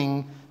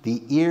opening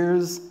the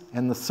ears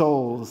and the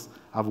souls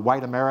of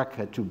white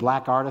America to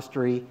black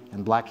artistry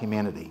and black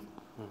humanity.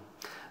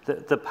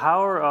 The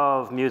power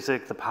of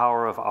music, the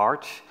power of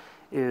art,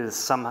 is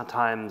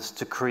sometimes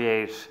to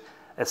create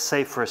a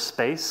safer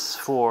space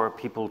for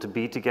people to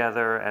be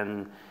together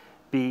and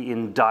be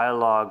in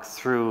dialogue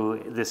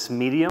through this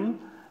medium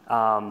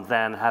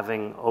than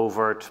having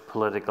overt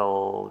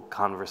political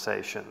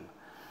conversation.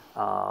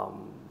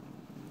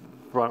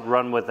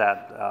 Run with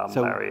that,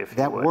 Larry, if you would.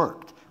 That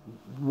worked.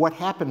 What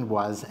happened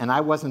was, and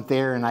I wasn't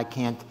there and I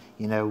can't,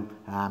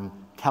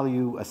 tell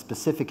you a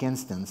specific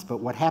instance, but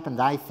what happened,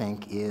 I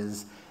think,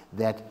 is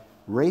that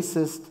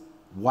racist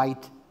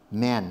white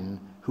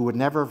men who would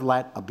never have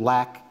let a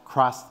black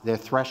cross their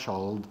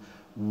threshold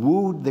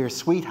wooed their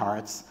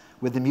sweethearts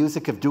with the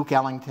music of Duke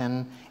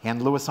Ellington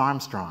and Louis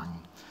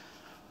Armstrong.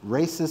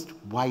 Racist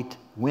white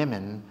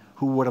women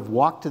who would have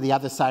walked to the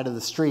other side of the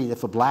street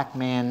if a black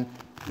man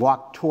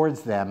walked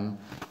towards them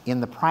in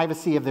the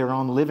privacy of their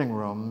own living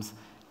rooms,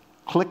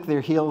 click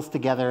their heels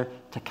together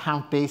to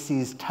Count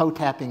Basie's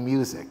toe-tapping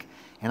music.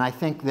 And I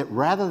think that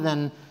rather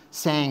than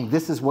saying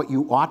this is what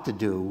you ought to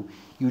do,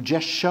 you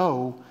just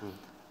show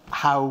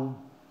how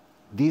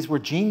these were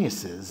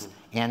geniuses,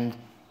 and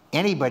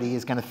anybody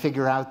is going to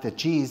figure out that,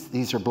 geez,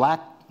 these are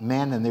black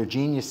men and they're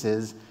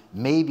geniuses.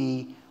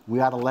 Maybe we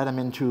ought to let them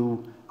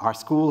into our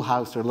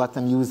schoolhouse or let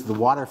them use the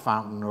water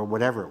fountain or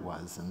whatever it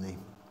was. And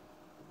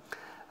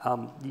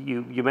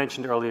you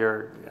mentioned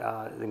earlier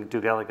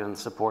Duke Ellington's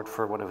support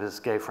for one of his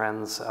gay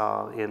friends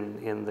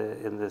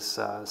in this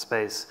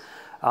space.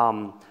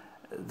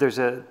 There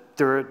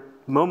are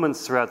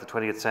moments throughout the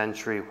 20th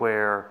century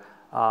where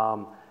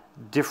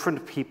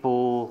different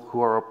people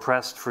who are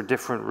oppressed for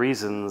different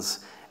reasons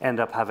end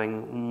up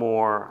having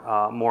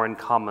more in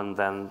common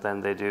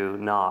than they do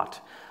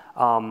not.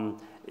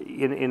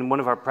 In one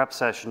of our prep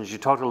sessions, you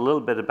talked a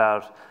little bit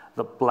about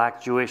the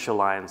Black-Jewish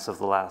alliance of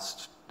the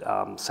last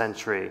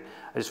century.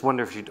 I just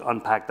wonder if you'd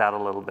unpack that a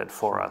little bit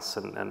for us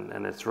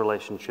and its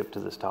relationship to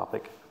this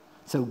topic.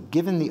 So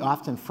given the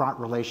often fraught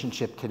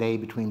relationship today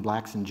between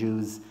blacks and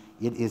Jews,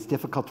 it is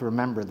difficult to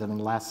remember that in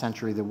the last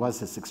century there was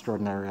this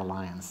extraordinary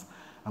alliance.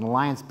 An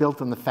alliance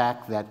built on the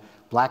fact that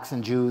blacks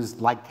and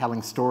Jews liked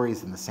telling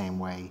stories in the same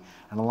way.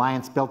 An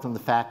alliance built on the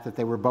fact that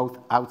they were both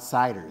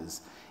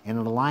outsiders. And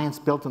an alliance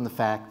built on the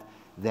fact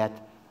that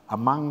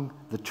among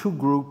the two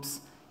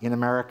groups in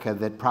America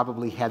that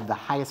probably had the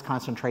highest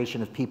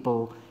concentration of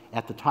people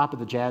at the top of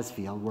the jazz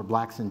field were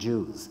blacks and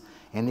Jews.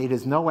 And it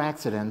is no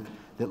accident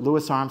that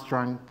Louis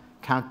Armstrong,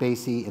 Count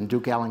Basie, and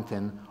Duke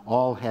Ellington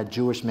all had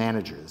Jewish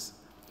managers.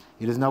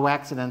 It is no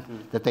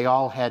accident that they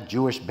all had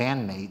Jewish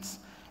bandmates,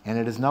 and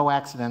it is no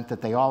accident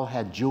that they all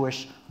had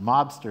Jewish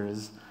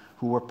mobsters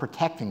who were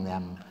protecting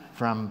them,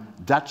 from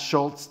Dutch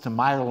Schultz to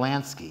Meyer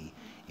Lansky.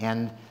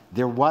 And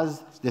there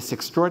was this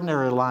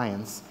extraordinary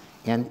alliance,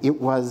 and it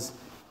was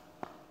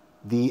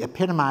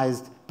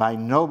epitomized by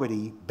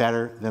nobody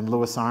better than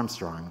Louis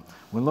Armstrong.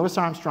 When Louis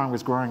Armstrong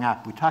was growing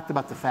up, we talked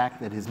about the fact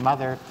that his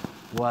mother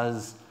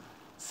was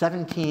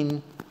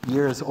 17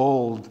 years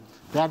old.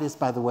 That is,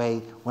 by the way,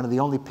 one of the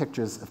only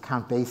pictures of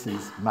Count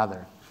Basie's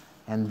mother.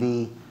 And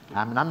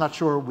and I'm not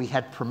sure we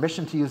had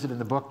permission to use it in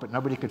the book, but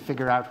nobody could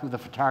figure out who the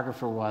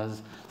photographer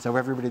was, so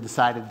everybody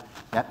decided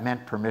that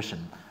meant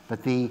permission.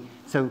 But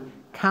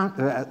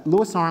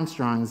Louis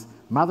Armstrong's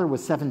mother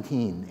was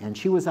 17, and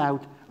she was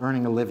out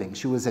earning a living.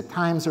 She was at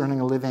times earning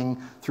a living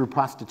through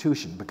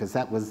prostitution, because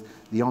that was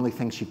the only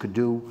thing she could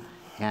do,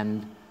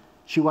 and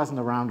she wasn't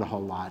around a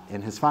whole lot,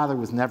 and his father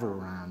was never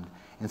around.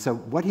 And so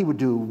what he would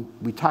do,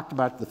 we talked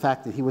about the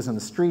fact that he was in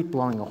the street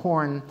blowing a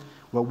horn.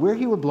 Well, where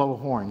he would blow a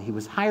horn, he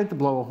was hired to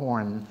blow a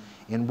horn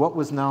in what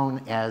was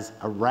known as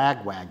a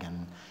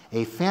ragwagon.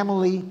 A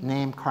family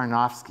named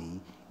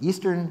Karnofsky,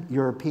 Eastern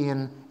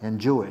European and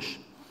Jewish,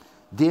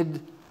 did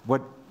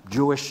what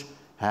Jewish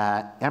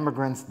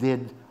immigrants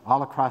did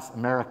all across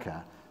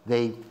America.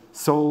 They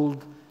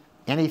sold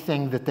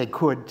anything that they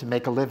could to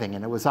make a living,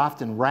 and it was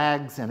often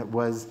rags, and it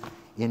was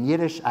in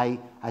Yiddish. I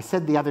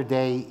said the other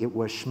day it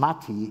was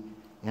shmati,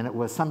 and it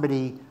was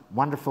somebody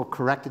wonderful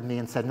corrected me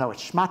and said, no,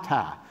 it's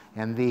shmata.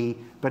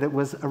 But it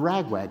was a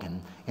ragwagon.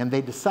 And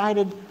they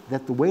decided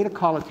that the way to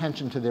call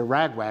attention to their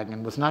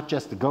ragwagon was not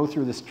just to go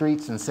through the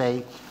streets and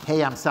say,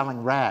 hey, I'm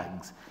selling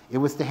rags. It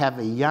was to have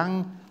a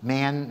young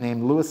man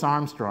named Louis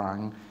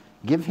Armstrong,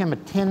 give him a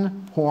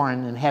tin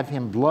horn and have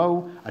him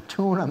blow a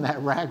tune on that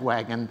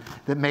ragwagon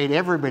that made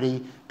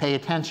everybody pay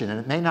attention. And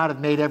it may not have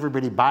made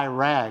everybody buy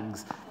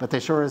rags, but they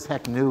sure as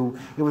heck knew.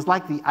 It was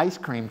like the ice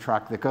cream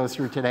truck that goes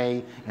through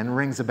today and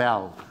rings a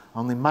bell.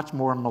 only much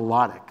more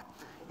melodic.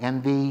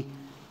 And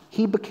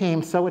he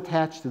became so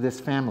attached to this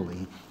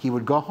family, he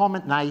would go home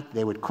at night,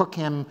 they would cook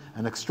him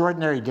an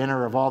extraordinary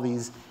dinner of all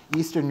these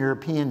Eastern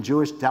European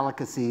Jewish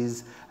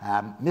delicacies.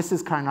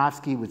 Mrs.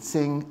 Karnofsky would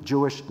sing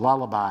Jewish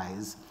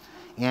lullabies.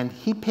 And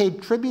he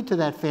paid tribute to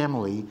that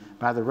family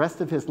by the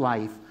rest of his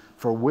life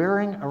for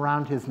wearing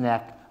around his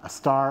neck a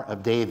Star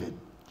of David.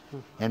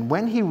 And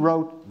when he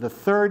wrote the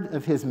third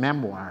of his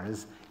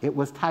memoirs, it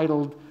was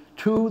titled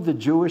To the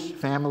Jewish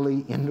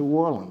Family in New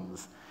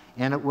Orleans.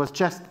 And it was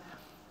just,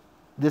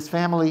 this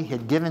family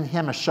had given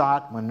him a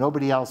shot when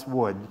nobody else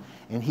would,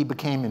 and he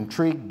became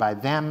intrigued by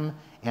them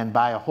and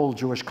by a whole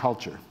Jewish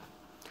culture.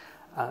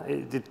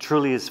 It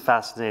truly is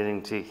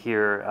fascinating to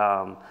hear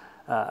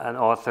an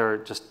author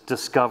just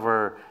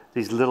discover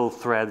these little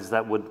threads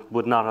that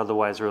would not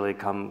otherwise really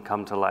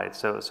come to light.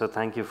 So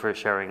thank you for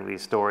sharing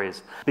these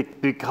stories.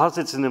 Because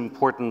it's an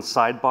important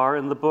sidebar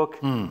in the book,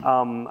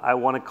 I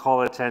want to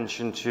call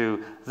attention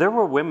to, there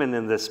were women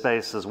in this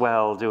space as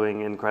well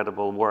doing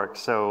incredible work.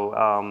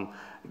 So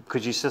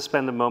could you just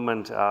spend a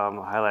moment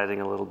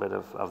highlighting a little bit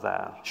of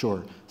that?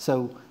 Sure.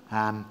 So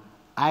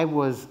I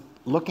was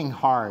looking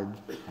hard,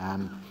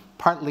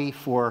 partly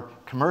for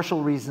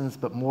commercial reasons,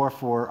 but more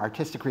for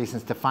artistic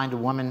reasons, to find a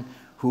woman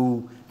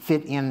who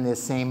fit in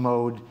this same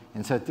mode,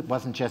 and so it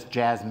wasn't just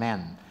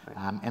jazzmen.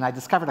 And I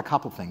discovered a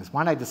couple things.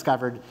 One, I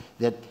discovered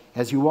that,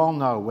 as you all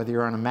know, whether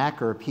you're on a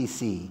Mac or a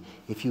PC,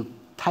 if you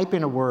type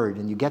in a word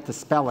and you get the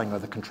spelling or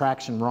the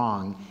contraction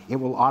wrong, it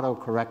will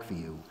auto-correct for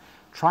you.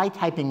 Try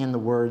typing in the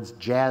words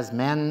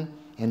jazzmen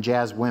and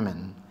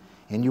jazzwomen,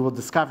 and you will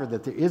discover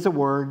that there is a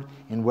word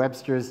in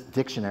Webster's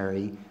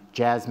dictionary,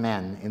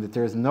 jazzmen, and that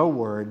there is no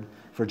word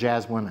for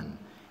jazzwomen.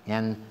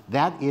 And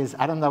that is,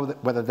 I don't know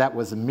whether that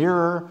was a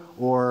mirror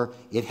or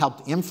it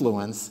helped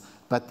influence,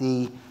 but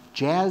the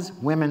jazz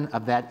women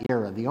of that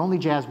era, the only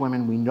jazz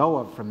women we know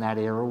of from that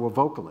era, were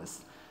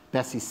vocalists.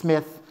 Bessie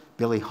Smith,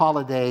 Billie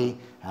Holiday,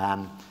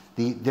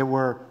 there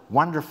were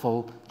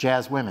wonderful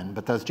jazz women,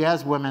 but those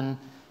jazz women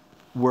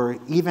were,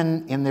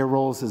 even in their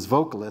roles as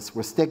vocalists,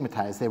 were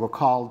stigmatized. They were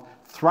called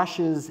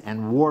thrushes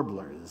and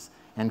warblers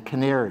and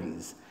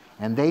canaries,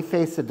 and they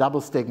faced the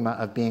double stigma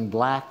of being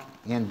black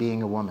and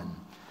being a woman.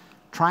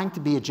 Trying to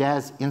be a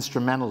jazz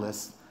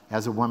instrumentalist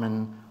as a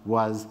woman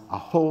was a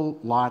whole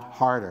lot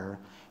harder,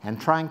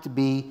 and trying to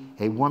be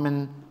a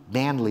woman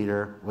band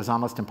leader was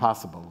almost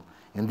impossible.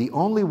 And the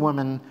only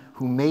woman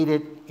who made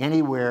it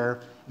anywhere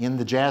in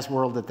the jazz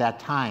world at that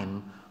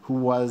time, who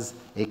was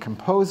a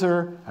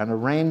composer, an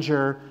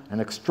arranger, an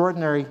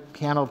extraordinary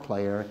piano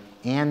player,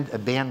 and a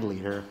band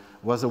leader,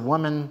 was a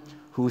woman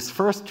whose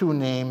first two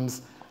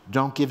names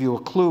don't give you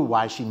a clue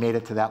why she made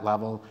it to that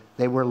level.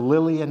 They were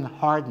Lillian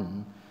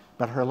Harden,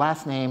 but her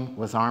last name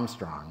was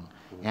Armstrong.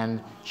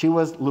 And she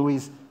was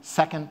Louis's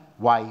second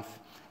wife,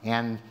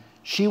 and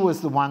she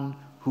was the one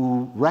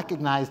who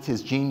recognized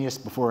his genius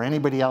before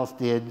anybody else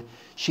did.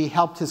 She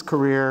helped his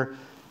career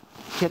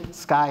hit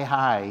sky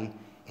high,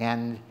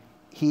 and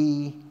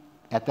he,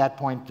 at that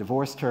point,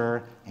 divorced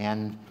her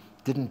and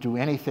didn't do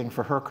anything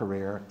for her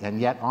career, and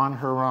yet on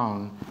her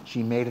own,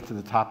 she made it to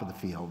the top of the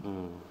field.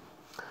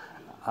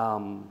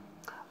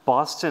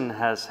 Boston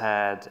has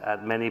had,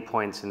 at many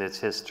points in its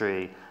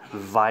history,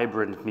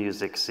 vibrant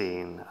music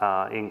scene,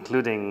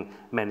 including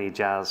many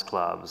jazz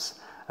clubs.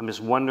 I'm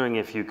just wondering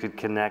if you could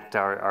connect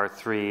our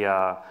three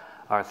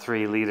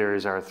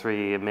leaders, our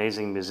three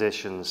amazing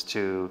musicians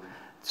to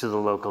the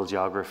local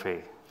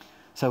geography.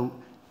 So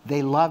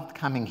they loved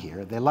coming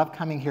here. They loved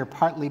coming here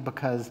partly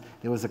because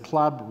there was a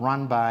club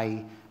run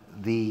by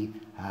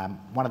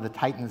one of the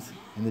titans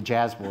in the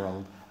jazz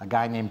world, a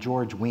guy named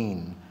George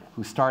Wein,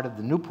 who started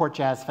the Newport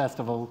Jazz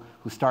Festival,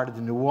 who started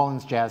the New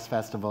Orleans Jazz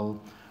Festival,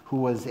 who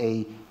was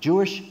a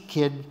Jewish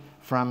kid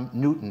from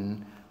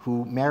Newton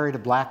who married a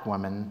black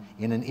woman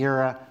in an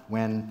era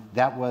when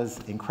that was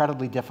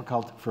incredibly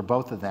difficult for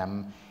both of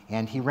them.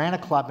 And he ran a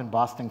club in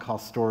Boston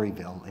called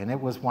Storyville, and it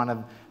was one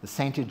of the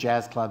sainted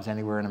jazz clubs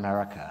anywhere in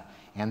America.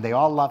 And they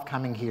all loved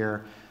coming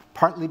here,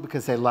 partly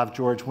because they loved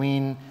George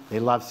Wein, they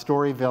loved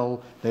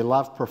Storyville, they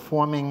loved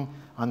performing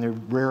on the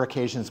rare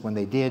occasions when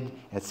they did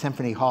at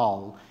Symphony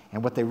Hall.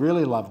 And what they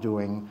really loved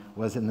doing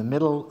was, in the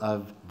middle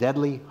of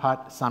deadly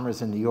hot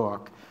summers in New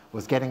York,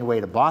 was getting away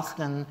to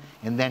Boston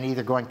and then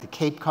either going to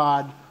Cape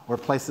Cod or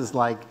places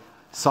like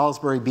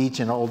Salisbury Beach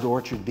and Old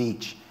Orchard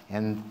Beach.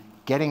 And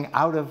getting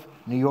out of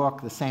New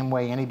York the same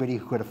way anybody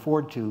who could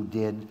afford to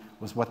did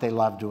was what they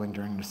loved doing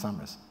during the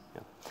summers.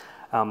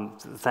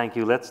 Thank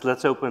you.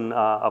 Let's open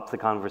up the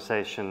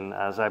conversation,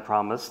 as I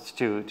promised,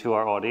 to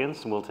our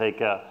audience, and we'll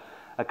take a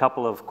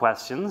couple of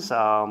questions.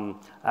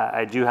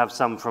 I do have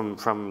some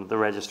from the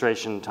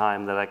registration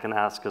time that I can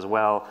ask as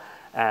well.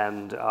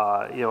 And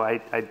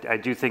I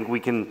do think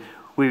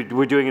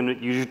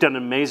you've done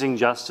amazing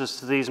justice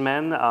to these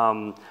men,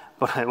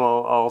 but I'm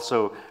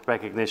also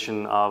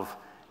recognition of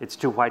it's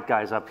two white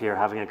guys up here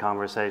having a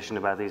conversation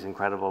about these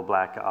incredible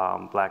black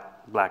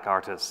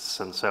artists,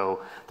 and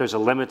so there's a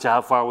limit to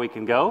how far we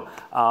can go,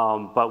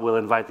 but we'll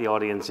invite the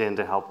audience in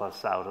to help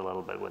us out a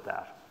little bit with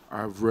that.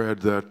 I've read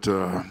that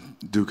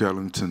Duke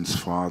Ellington's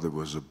father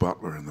was a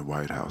butler in the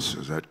White House.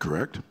 Is that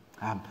correct?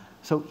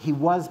 So he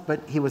was,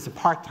 but he was a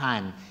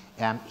part-time.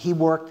 He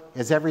worked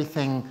as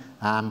everything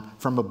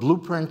from a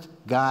blueprint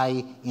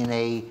guy in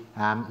a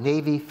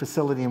Navy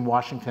facility in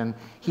Washington.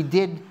 He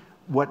did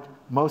what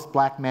most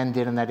black men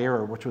did in that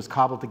era, which was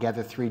cobble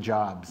together 3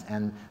 jobs.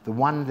 And the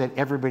one that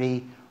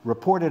everybody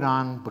reported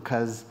on,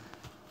 because,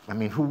 I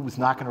mean, who was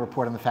not going to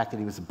report on the fact that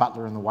he was a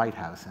butler in the White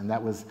House? And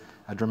that was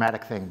a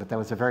dramatic thing, but that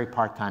was a very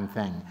part-time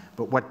thing.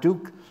 But what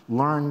Duke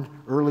learned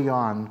early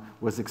on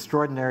was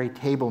extraordinary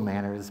table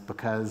manners,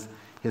 because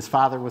his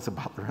father was a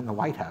butler in the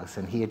White House,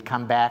 and he had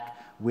come back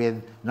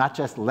with not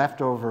just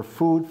leftover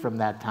food from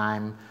that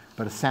time,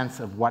 but a sense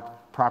of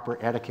what proper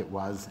etiquette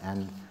was.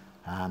 And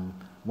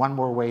one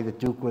more way that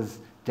Duke was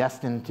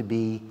destined to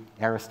be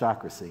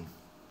aristocracy.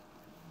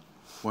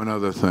 One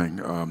other thing.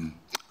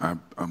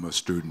 I'm a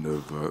student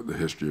of the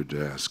history of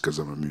jazz because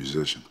I'm a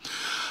musician.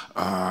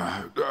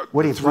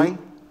 What do you play?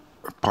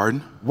 Pardon?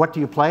 What do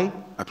you play?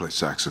 I play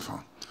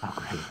saxophone. Oh,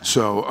 great.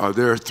 So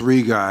there are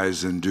 3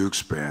 guys in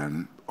Duke's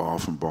band, all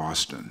from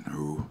Boston,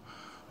 who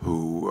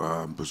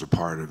was a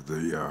part of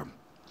the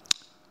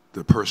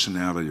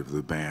personality of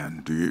the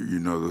band. Do you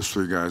know those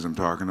 3 guys I'm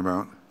talking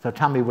about? So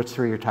tell me which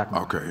 3 you're talking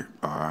about. Okay,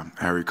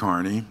 Harry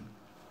Carney,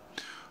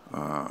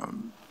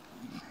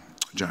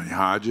 Johnny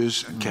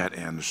Hodges, and Cat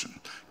Anderson.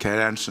 Cat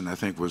Anderson, I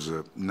think, was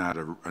not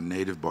a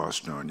native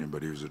Bostonian,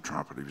 but he was a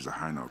trumpeter. He was a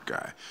high note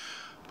guy.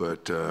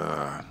 But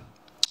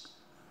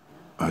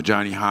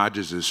Johnny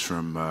Hodges is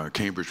from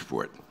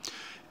Cambridgeport,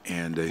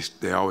 and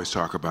they always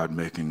talk about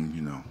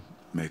making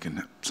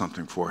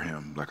something for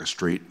him, like a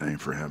street name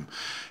for him.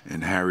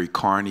 And Harry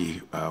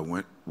Carney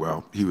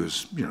he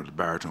was the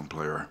baritone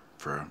player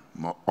for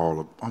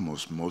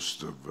almost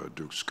most of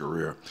Duke's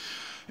career,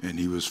 and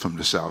he was from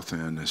the South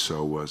End, and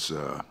so was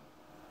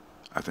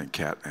I think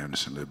Cat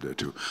Anderson lived there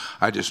too.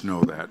 I just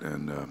know that,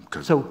 and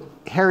so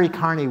Harry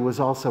Carney was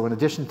also, in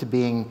addition to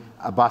being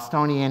a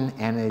Bostonian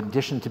and in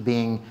addition to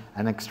being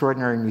an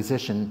extraordinary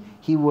musician,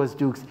 he was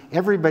Duke's.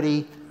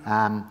 Everybody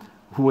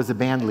who was a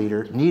band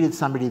leader needed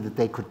somebody that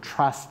they could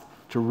trust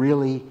to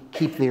really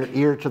keep their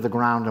ear to the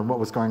ground on what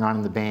was going on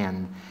in the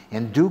band.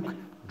 And Duke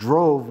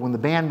drove, when the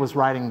band was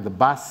riding the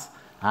bus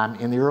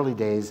in the early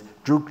days,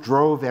 Duke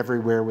drove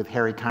everywhere with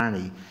Harry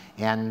Carney.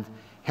 And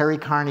Harry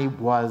Carney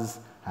was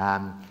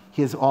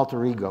his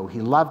alter ego.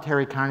 He loved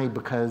Harry Carney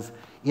because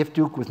if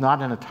Duke was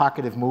not in a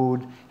talkative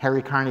mood,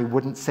 Harry Carney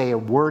wouldn't say a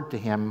word to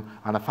him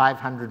on a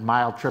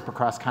 500-mile trip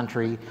across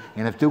country.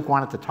 And if Duke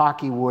wanted to talk,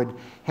 he would.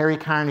 Harry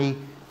Carney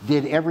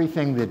did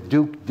everything that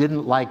Duke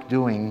didn't like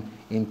doing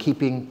in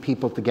keeping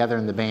people together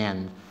in the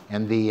band.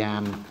 And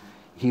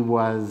he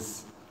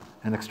was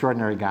an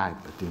extraordinary guy.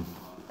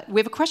 We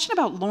have a question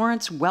about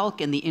Lawrence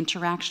Welk and the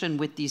interaction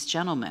with these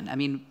gentlemen. I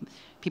mean,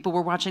 people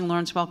were watching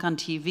Lawrence Welk on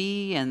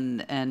TV,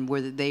 and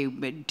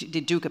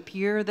did Duke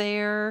appear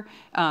there?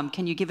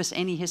 Can you give us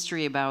any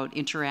history about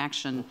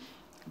interaction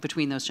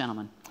between those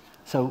gentlemen?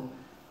 So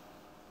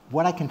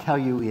what I can tell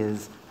you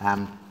is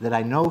that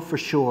I know for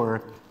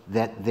sure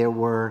that there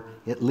were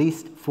at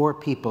least 4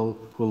 people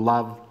who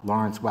loved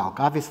Lawrence Welk.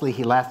 Obviously,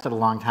 he lasted a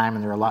long time,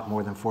 and there are a lot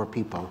more than 4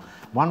 people.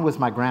 One was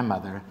my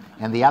grandmother,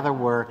 and the other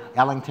were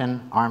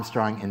Ellington,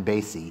 Armstrong, and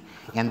Basie.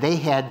 And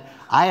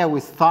I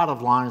always thought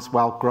of Lawrence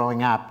Welk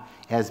growing up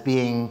as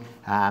being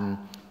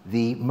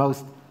the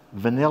most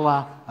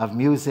vanilla of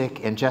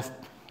music, and just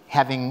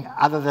having,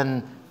 other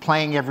than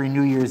playing every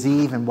New Year's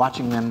Eve and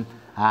watching them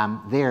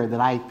there,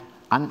 that I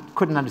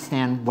couldn't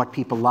understand what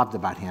people loved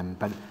about him.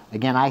 But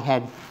again, I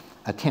had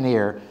a tin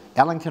ear.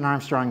 Ellington,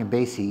 Armstrong, and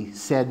Basie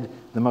said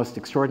the most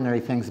extraordinary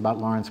things about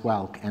Lawrence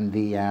Welk,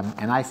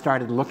 and I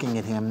started looking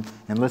at him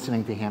and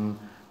listening to him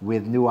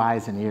with new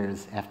eyes and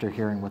ears after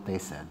hearing what they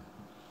said.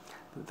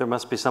 There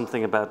must be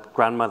something about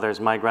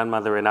grandmothers. My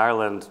grandmother in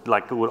Ireland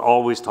would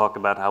always talk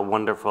about how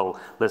wonderful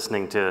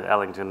listening to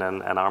Ellington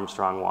and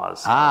Armstrong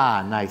was.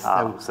 Ah, nice.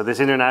 So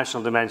this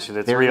international dimension,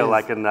 it's real.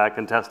 I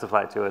can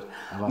testify to it.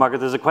 Margaret,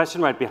 there's a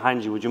question right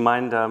behind you. Would you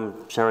mind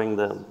sharing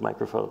the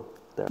microphone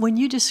there? When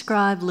you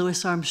describe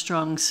Louis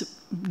Armstrong's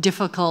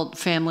difficult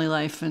family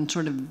life and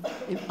sort of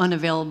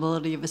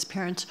unavailability of his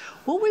parents,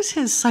 what was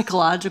his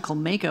psychological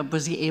makeup?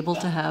 Was he able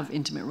to have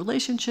intimate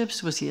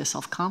relationships? Was he a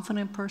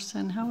self-confident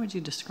person? How would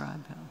you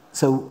describe him?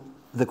 So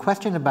the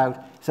question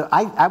about,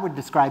 I would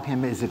describe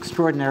him as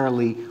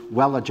extraordinarily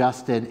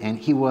well-adjusted, and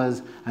he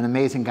was an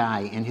amazing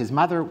guy. And his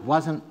mother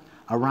wasn't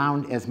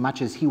around as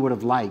much as he would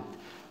have liked,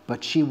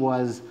 but she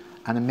was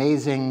an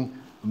amazing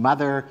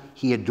mother.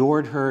 He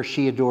adored her,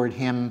 she adored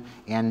him,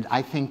 and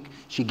I think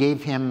she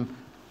gave him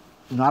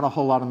not a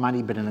whole lot of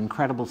money, but an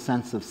incredible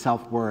sense of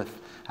self-worth.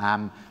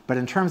 But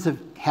in terms of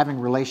having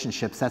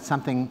relationships, that's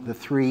something the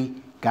 3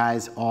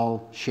 guys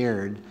all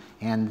shared,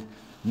 and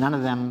none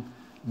of them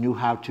knew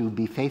how to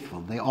be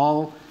faithful. They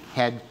all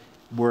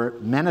were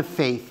men of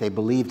faith. They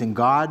believed in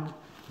God.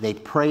 They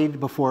prayed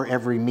before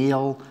every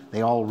meal.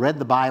 They all read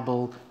the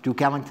Bible.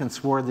 Duke Ellington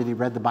swore that he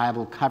read the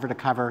Bible cover to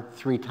cover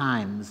 3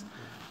 times.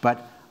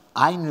 But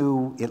I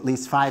knew at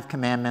least 5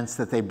 commandments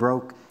that they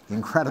broke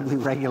incredibly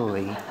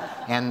regularly.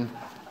 And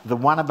the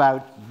one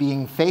about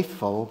being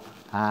faithful,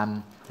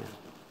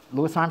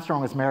 Louis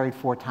Armstrong was married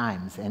 4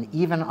 times, and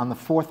even on the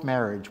 4th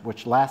marriage,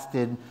 which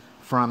lasted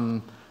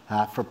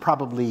for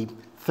probably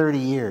 30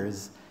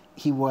 years,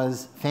 he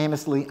was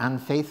famously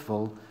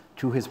unfaithful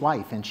to his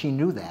wife, and she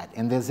knew that.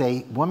 And there's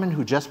a woman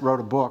who just wrote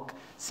a book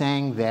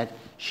saying that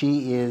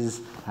she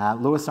is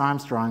Louis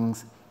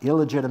Armstrong's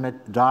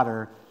illegitimate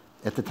daughter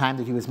at the time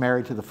that he was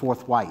married to the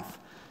 4th wife.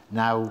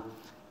 Now,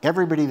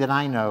 everybody that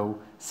I know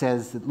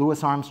says that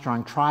Louis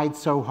Armstrong tried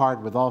so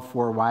hard with all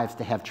 4 wives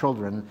to have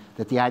children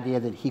that the idea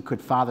that he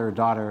could father a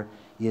daughter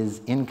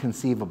is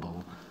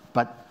inconceivable.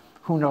 But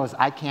who knows?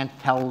 I can't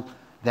tell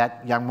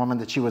that young woman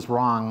that she was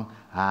wrong.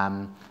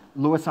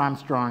 Louis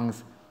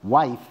Armstrong's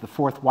wife, the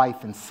 4th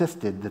wife,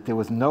 insisted that there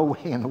was no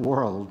way in the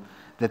world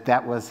that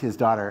that was his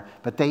daughter.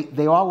 But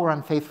they all were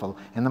unfaithful.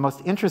 And the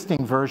most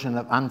interesting version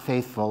of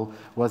unfaithful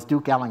was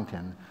Duke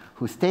Ellington,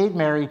 who stayed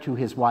married to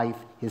his wife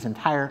his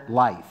entire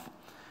life.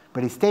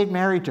 But he stayed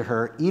married to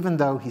her even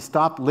though he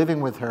stopped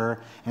living with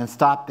her and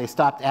they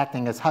stopped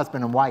acting as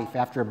husband and wife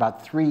after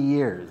about 3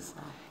 years.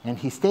 And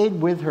he stayed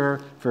with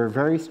her for a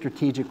very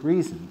strategic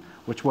reason,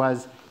 which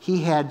was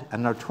he had a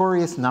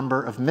notorious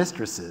number of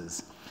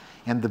mistresses.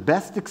 And the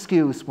best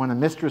excuse when a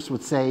mistress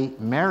would say,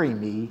 "Marry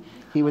me,"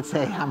 he would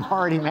say, "I'm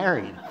already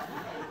married."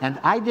 And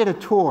I did a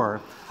tour.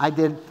 I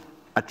did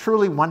a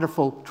truly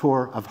wonderful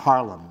tour of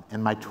Harlem.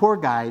 And my tour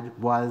guide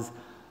was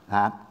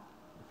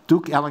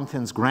Duke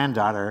Ellington's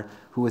granddaughter,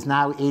 who is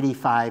now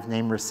 85,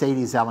 named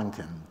Mercedes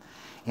Ellington.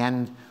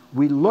 And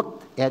we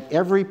looked at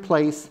every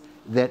place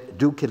that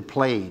Duke had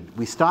played.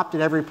 We stopped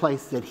at every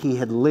place that he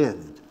had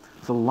lived.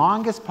 The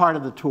longest part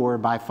of the tour,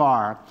 by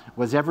far,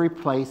 was every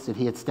place that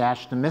he had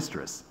stashed a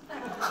mistress.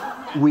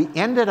 We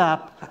ended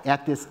up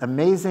at this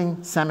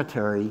amazing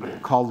cemetery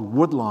called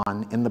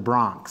Woodlawn in the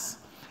Bronx.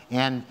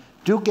 And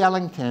Duke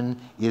Ellington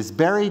is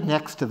buried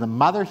next to the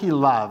mother he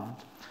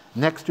loved,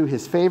 next to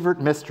his favorite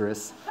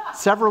mistress,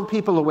 several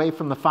people away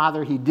from the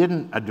father he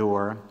didn't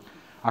adore,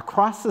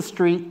 across the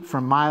street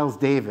from Miles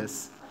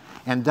Davis,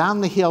 and down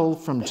the hill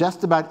from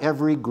just about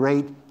every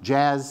great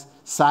jazz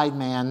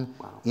sideman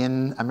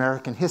in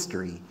American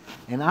history.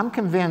 And I'm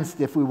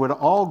convinced if we would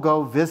all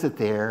go visit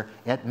there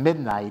at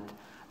midnight,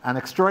 an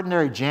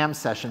extraordinary jam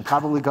session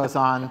probably goes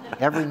on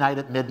every night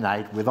at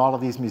midnight with all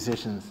of these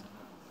musicians.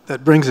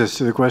 That brings us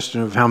to the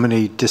question of how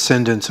many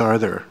descendants are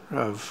there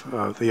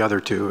of the other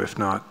 2, if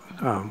not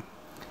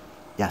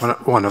yes.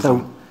 one of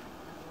them.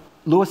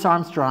 Louis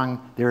Armstrong,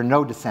 there are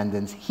no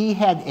descendants. He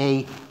had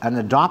an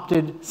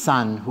adopted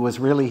son who was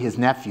really his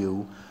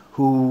nephew,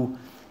 who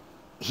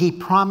he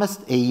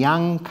promised a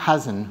young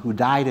cousin who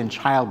died in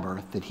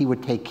childbirth that he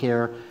would take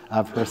care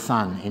of her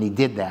son, and he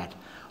did that.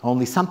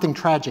 Only something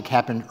tragic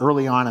happened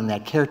early on in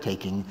that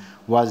caretaking.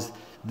 Was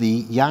the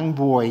young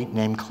boy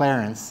named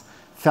Clarence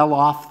fell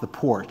off the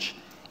porch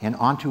and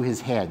onto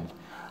his head.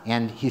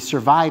 And he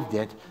survived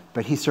it,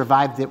 but he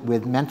survived it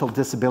with mental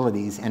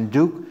disabilities. And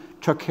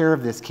Duke took care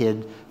of this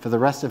kid for the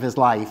rest of his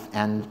life.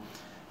 And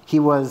he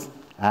was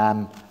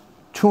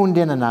tuned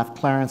in enough,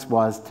 Clarence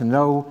was, to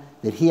know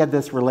that he had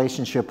this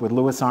relationship with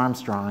Louis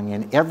Armstrong,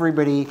 and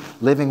everybody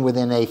living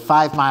within a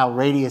 5-mile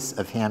radius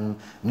of him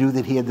knew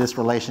that he had this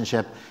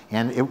relationship,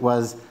 and it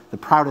was the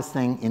proudest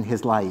thing in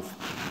his life.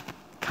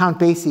 Count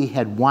Basie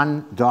had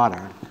 1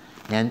 daughter,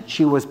 and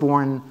she was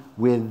born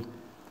with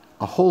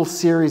a whole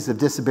series of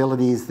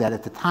disabilities that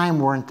at the time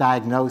weren't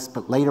diagnosed,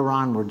 but later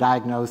on were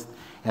diagnosed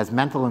as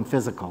mental and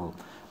physical.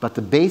 But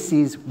the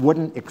Basies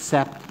wouldn't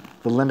accept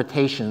the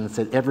limitations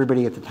that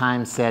everybody at the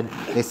time said.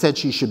 They said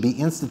she should be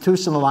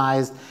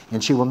institutionalized,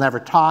 and she will never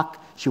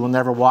talk, she will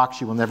never walk,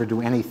 she will never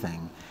do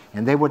anything.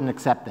 And they wouldn't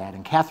accept that.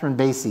 And Catherine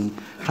Basie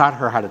taught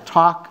her how to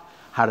talk,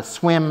 how to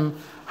swim,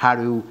 how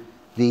to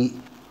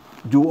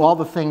do all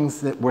the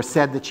things that were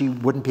said that she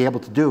wouldn't be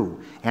able to do.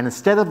 And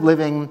instead of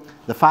living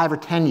the 5 or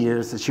 10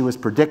 years that she was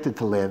predicted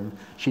to live,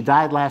 she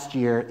died last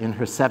year in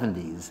her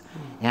 70s.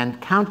 And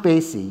Count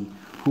Basie,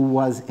 who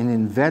was an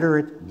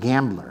inveterate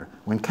gambler,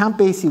 when Count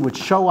Basie would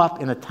show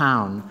up in a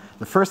town,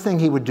 the first thing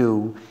he would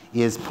do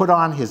is put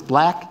on his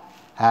black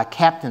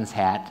captain's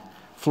hat,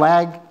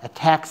 flag a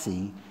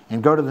taxi,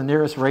 and go to the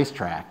nearest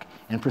racetrack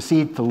and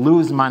proceed to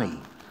lose money.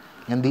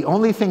 And the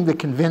only thing that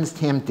convinced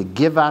him to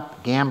give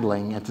up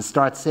gambling and to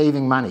start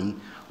saving money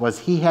was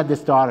he had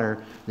this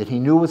daughter that he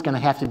knew was going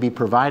to have to be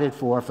provided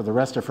for the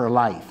rest of her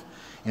life.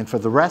 And for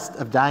the rest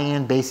of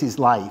Diane Basie's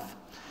life,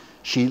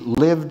 she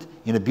lived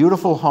in a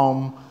beautiful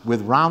home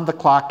with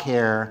round-the-clock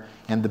care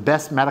and the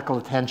best medical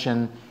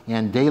attention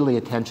and daily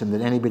attention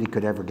that anybody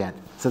could ever get.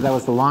 So that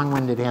was the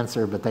long-winded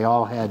answer, but they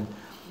all had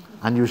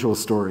unusual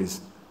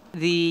stories.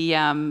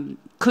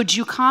 Could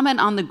you comment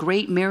on the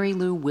great Mary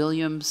Lou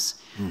Williams?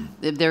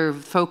 There are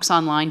folks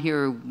online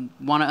here who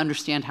want to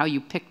understand how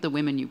you picked the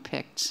women you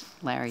picked,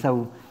 Larry.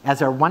 So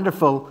as our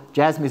wonderful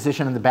jazz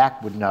musician in the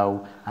back would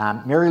know,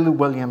 Mary Lou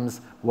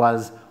Williams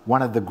was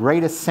one of the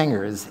greatest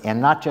singers, and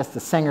not just a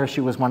singer,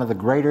 she was one of the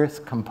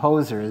greatest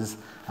composers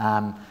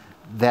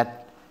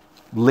that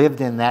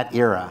lived in that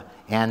era.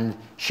 And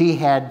she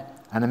had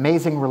an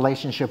amazing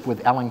relationship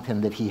with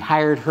Ellington, that he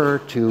hired her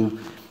to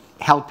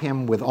help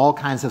him with all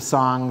kinds of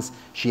songs.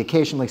 She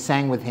occasionally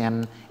sang with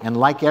him, and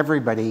like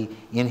everybody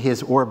in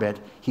his orbit,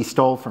 he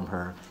stole from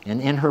her.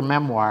 And in her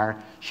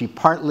memoir, she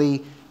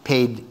partly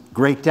paid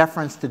great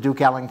deference to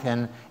Duke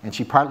Ellington, and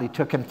she partly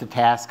took him to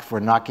task for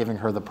not giving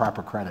her the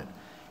proper credit.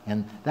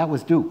 And that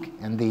was Duke.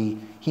 And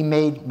he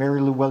made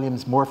Mary Lou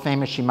Williams more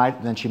famous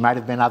than she might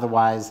have been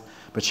otherwise,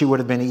 but she would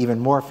have been even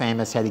more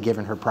famous had he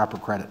given her proper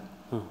credit.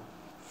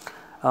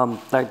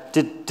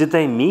 Did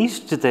they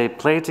meet? Did they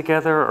play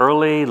together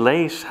early,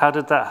 late? How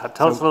did that?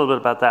 Tell us a little bit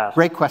about that.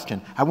 Great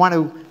question. I want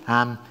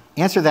to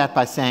answer that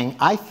by saying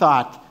I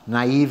thought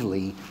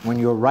naively, when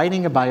you're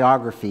writing a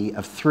biography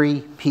of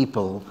 3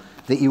 people,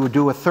 that you would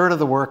do a third of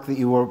the work that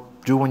you will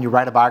do when you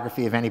write a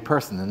biography of any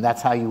person, and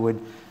that's how you would,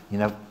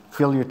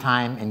 fill your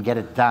time and get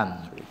it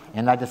done.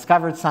 And I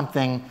discovered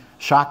something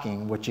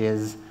shocking, which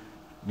is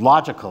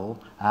logical,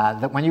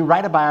 that when you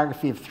write a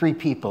biography of 3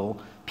 people,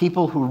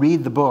 people who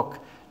read the book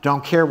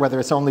don't care whether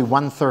it's only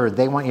 1/3.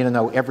 They want you to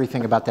know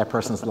everything about that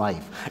person's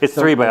life. It's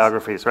so 3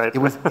 biographies, right? It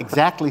was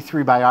exactly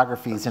 3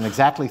 biographies and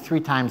exactly 3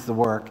 times the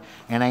work,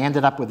 and I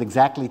ended up with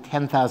exactly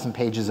 10,000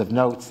 pages of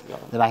notes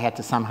that I had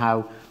to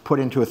somehow put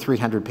into a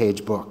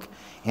 300-page book.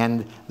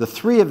 And the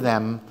 3 of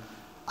them,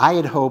 I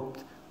had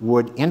hoped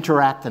would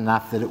interact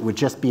enough that it would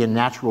just be a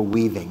natural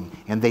weaving,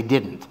 and they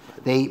didn't.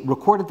 They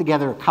recorded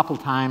together a couple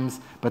times,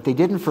 but they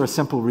didn't for a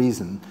simple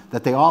reason,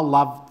 that they all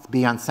loved to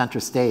be on center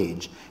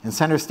stage. And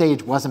center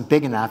stage wasn't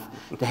big enough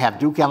to have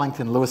Duke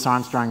Ellington, Louis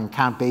Armstrong, and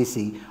Count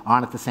Basie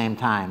on at the same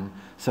time.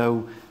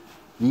 So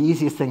the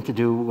easiest thing to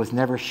do was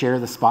never share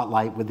the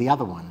spotlight with the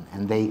other one.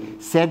 And they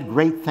said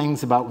great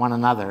things about one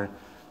another,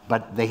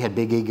 but they had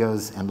big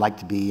egos and liked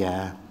to be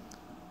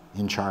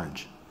in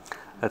charge.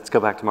 Let's go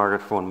back to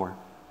Margaret for one more.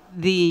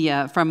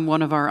 From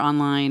one of our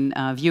online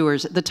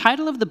viewers, the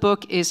title of the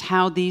book is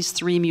How These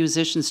 3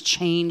 Musicians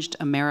Changed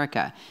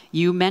America.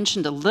 You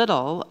mentioned a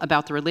little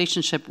about the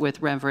relationship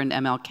with Reverend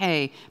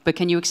MLK, but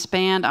can you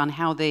expand on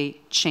how they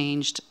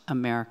changed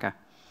America?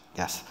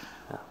 Yes.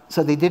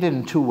 So they did it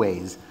in 2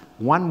 ways.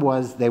 One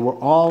was they were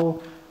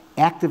all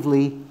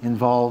actively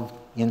involved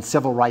in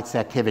civil rights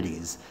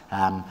activities.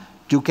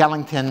 Duke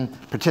Ellington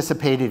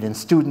participated in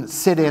student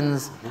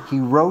sit-ins. He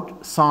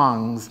wrote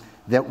songs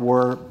that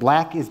were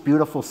Black is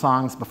Beautiful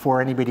songs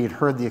before anybody had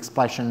heard the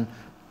expression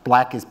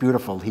Black is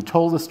Beautiful. He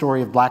told the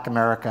story of Black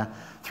America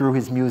through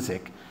his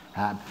music.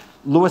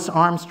 Louis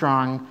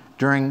Armstrong,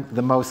 during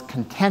the most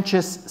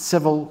contentious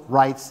civil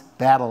rights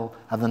battle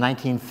of the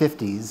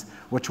 1950s,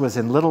 which was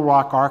in Little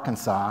Rock,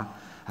 Arkansas,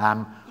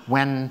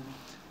 when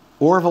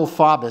Orville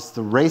Faubus,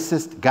 the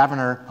racist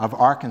governor of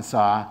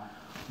Arkansas,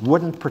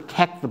 wouldn't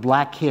protect the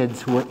black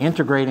kids who were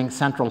integrating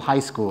Central High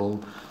School,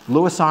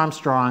 Louis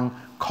Armstrong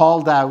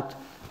called out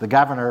the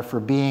governor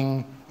for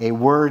being a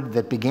word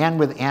that began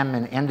with M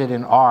and ended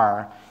in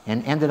R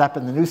and ended up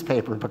in the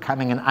newspaper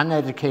becoming an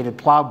uneducated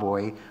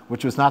plowboy,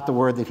 which was not the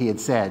word that he had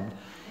said.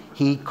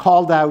 He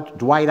called out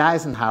Dwight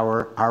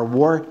Eisenhower, our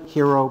war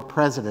hero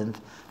president,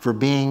 for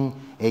being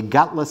a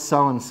gutless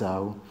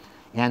so-and-so,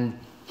 and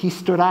he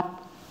stood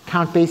up.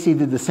 Count Basie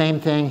did the same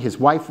thing. His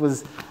wife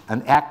was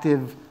an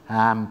active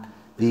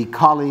the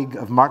colleague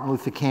of Martin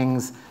Luther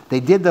King's.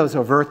 They did those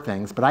overt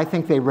things, but I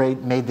think they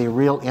made the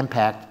real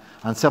impact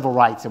on civil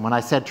rights, and when I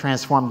said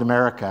transformed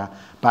America,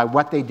 by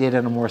what they did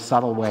in a more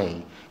subtle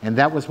way. And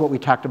that was what we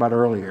talked about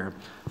earlier.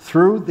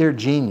 Through their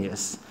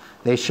genius,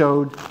 they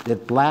showed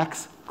that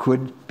blacks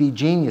could be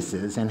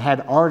geniuses and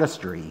had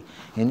artistry.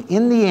 And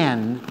in the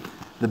end,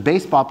 the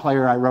baseball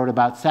player I wrote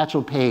about,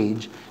 Satchel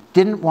Paige,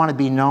 didn't want to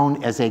be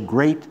known as a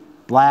great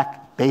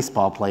black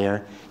baseball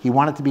player. He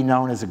wanted to be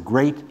known as a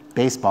great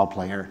baseball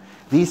player.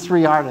 These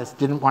 3 artists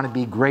didn't want to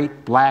be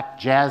great black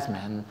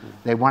jazzmen.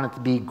 They wanted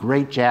to be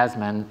great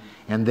jazzmen,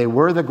 and they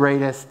were the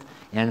greatest.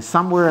 And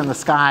somewhere in the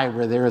sky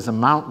where there is a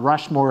Mount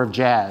Rushmore of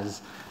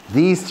jazz,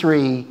 these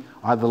 3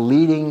 are the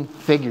leading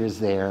figures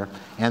there.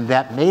 And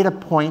that made a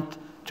point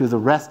to the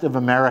rest of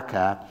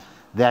America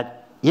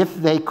that if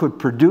they could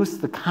produce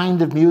the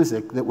kind of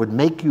music that would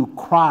make you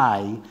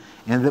cry,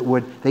 and that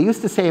would, they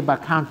used to say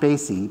about Count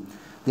Basie,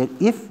 that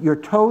if your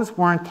toes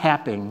weren't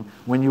tapping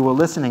when you were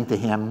listening to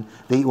him,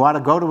 that you ought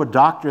to go to a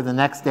doctor the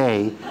next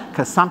day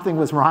because something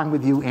was wrong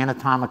with you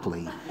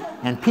anatomically.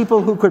 And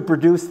people who could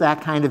produce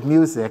that kind of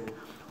music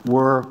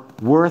were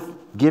worth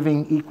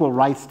giving equal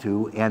rights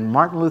to. And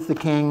Martin Luther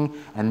King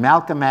and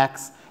Malcolm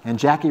X and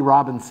Jackie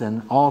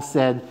Robinson all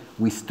said,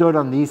 we stood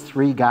on these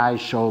 3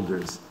 guys'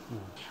 shoulders.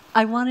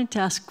 I wanted to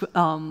ask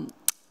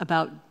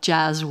about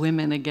jazz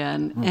women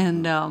again.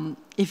 And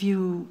if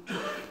you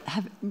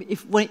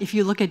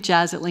look at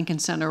jazz at Lincoln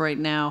Center right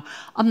now,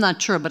 I'm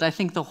not sure, but I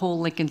think the whole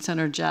Lincoln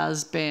Center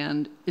jazz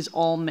band is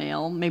all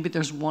male. Maybe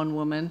there's 1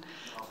 woman.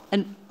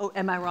 And oh,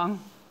 am I wrong?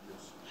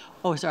 Yes.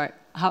 Oh, sorry.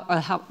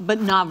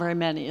 But not very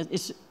many.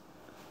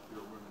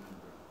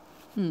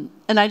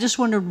 And I just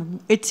wonder,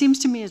 it seems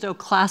to me as though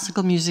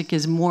classical music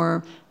is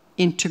more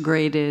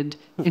integrated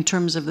in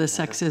terms of the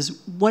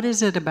sexes. What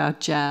is it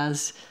about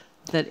jazz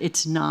that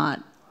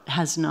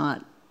has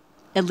not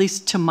at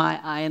least to my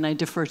eye, and I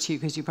defer to you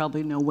because you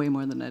probably know way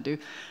more than I do.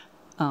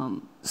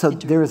 So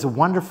there is a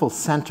wonderful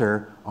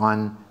center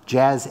on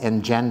jazz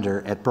and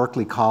gender at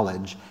Berklee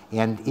College,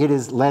 and it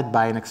is led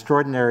by an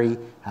extraordinary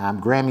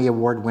Grammy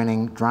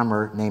Award-winning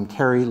drummer named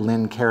Terry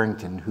Lynn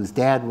Carrington, whose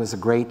dad was a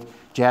great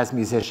jazz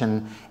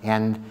musician,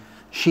 and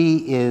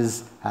she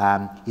is,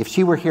 if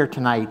she were here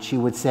tonight, she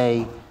would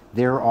say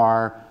there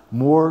are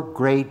more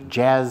great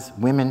jazz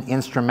women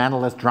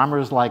instrumentalists,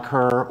 drummers like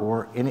her,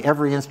 or in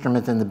every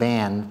instrument in the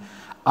band.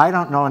 I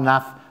don't know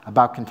enough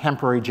about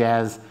contemporary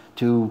jazz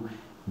to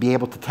be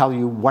able to tell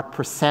you what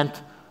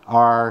percent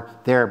are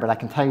there, but I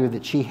can tell you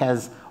that she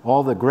has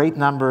all the great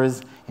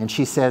numbers, and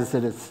she says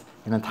that it's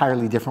an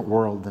entirely different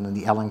world than in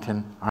the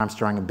Ellington,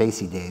 Armstrong, and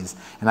Basie days.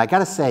 And I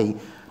gotta say,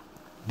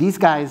 these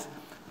guys,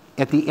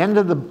 at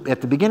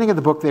the beginning of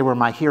the book, they were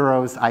my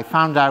heroes. I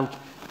found out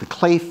the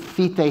clay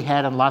feet they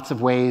had in lots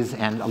of ways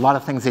and a lot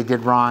of things they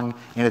did wrong.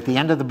 And at the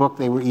end of the book,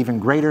 they were even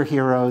greater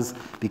heroes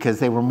because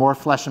they were more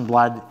flesh and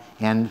blood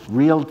and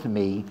real to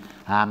me.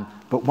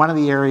 But one of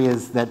the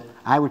areas that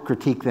I would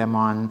critique them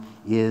on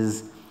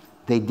is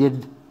they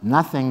did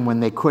nothing when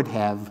they could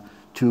have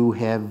to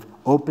have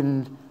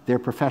opened their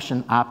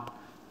profession up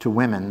to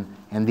women.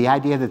 And the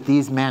idea that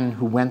these men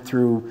who went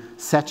through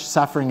such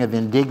suffering of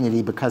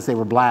indignity because they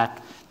were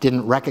black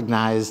didn't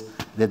recognize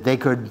that they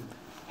could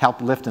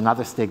help lift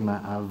another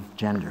stigma of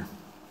gender.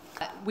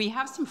 We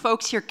have some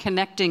folks here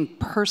connecting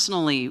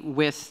personally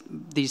with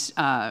these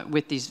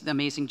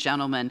amazing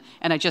gentlemen,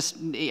 and I just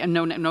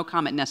no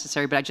comment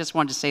necessary, but I just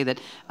wanted to say that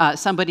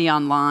somebody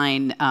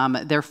online,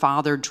 their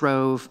father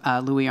drove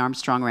Louis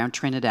Armstrong around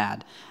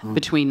Trinidad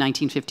between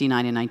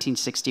 1959 and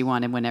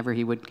 1961, and whenever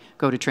he would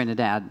go to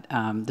Trinidad,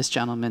 this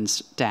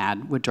gentleman's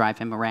dad would drive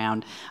him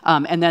around.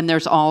 And then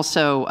there's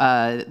also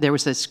there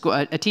was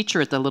a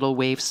teacher at the Little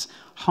Waifs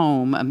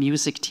home, a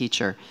music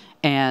teacher.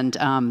 And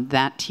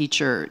that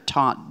teacher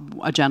taught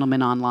a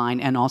gentleman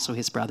online and also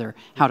his brother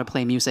how to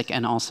play music,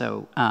 and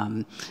also,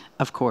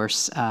 of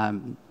course,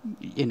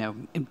 you know,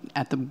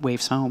 at the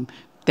Waifs home,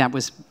 that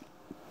was,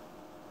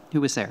 who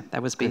was there?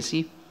 That was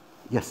Basie?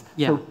 Yes.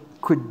 Yeah. So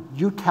could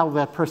you tell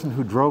that person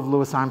who drove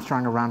Louis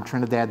Armstrong around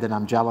Trinidad that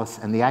I'm jealous?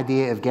 And the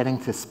idea of getting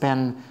to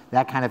spend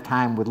that kind of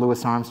time with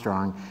Louis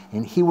Armstrong,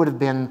 and he would have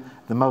been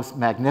the most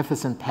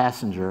magnificent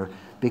passenger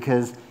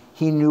because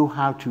he knew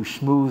how to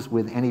schmooze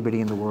with anybody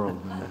in the world.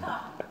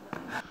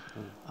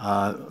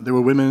 There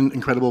were women,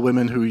 incredible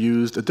women, who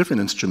used a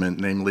different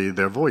instrument, namely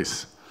their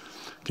voice.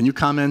 Can you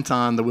comment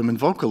on the women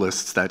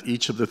vocalists that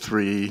each of the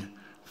three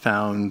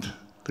found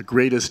the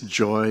greatest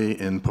joy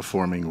in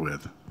performing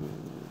with?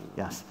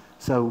 Yes.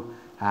 So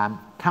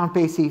Count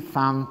Basie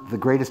found the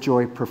greatest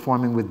joy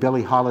performing with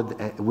Billie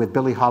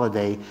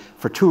Holiday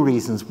for two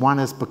reasons. One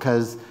is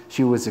because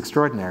she was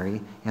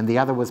extraordinary, and the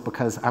other was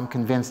because I'm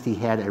convinced he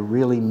had a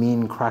really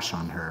mean crush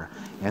on her.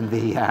 And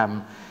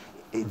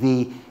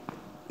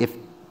if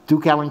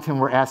Duke Ellington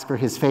were asked for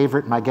his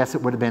favorite, my guess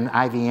it would have been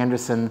Ivy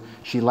Anderson.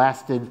 She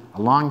lasted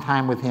a long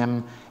time with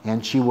him,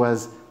 and she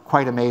was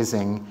quite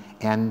amazing.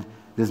 And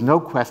there's no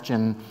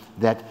question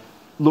that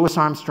Louis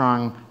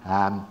Armstrong,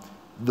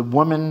 the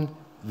woman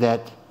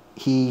that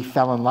he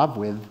fell in love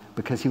with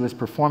because he was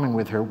performing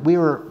with her. We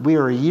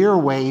were a year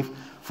away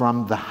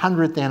from the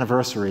 100th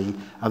anniversary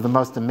of the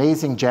most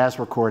amazing jazz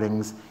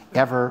recordings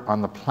ever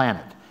on the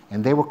planet.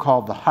 And they were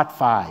called the Hot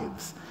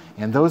Fives.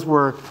 And those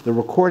were the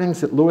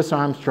recordings that Louis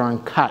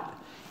Armstrong cut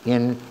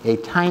in a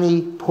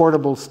tiny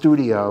portable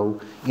studio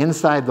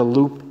inside the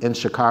Loop in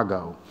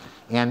Chicago.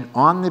 And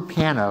on the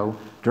piano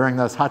during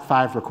those Hot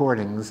Five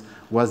recordings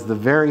was the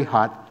very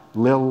hot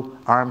Lil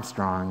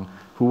Armstrong,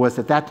 who was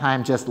at that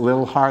time just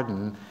Lil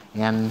Hardin,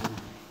 and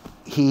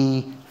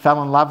he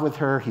fell in love with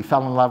her, he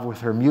fell in love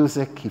with her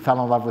music, he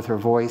fell in love with her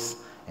voice,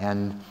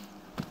 and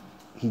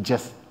he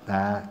just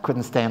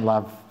couldn't stay in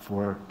love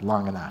for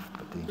long enough.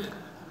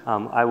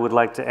 I would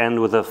like to end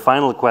with a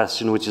final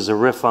question, which is a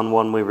riff on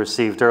one we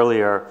received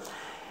earlier.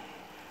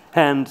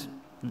 And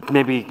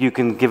maybe you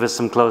can give us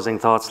some closing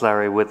thoughts,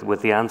 Larry,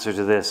 with the answer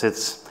to this.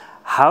 It's,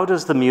 how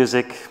does the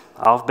music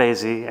of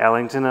Basie,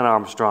 Ellington, and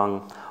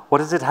Armstrong, what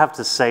does it have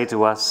to say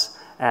to us,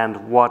 and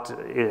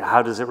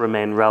how does it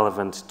remain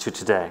relevant to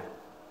today?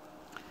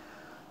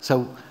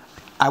 So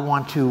I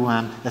want to,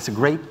 that's a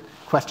great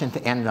question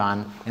to end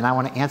on, and I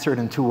want to answer it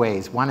in two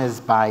ways. One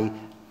is by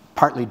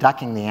partly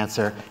ducking the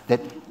answer,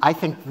 that I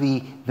think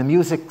the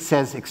music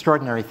says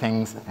extraordinary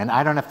things, and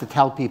I don't have to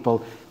tell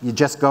people, you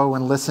just go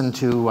and listen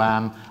to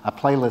a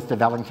playlist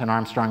of Ellington,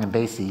 Armstrong, and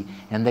Basie,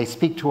 and they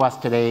speak to us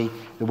today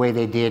the way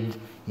they did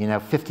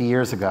 50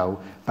 years ago.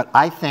 But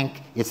I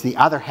think it's the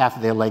other half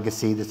of their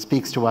legacy that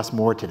speaks to us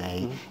more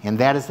today, and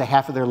that is the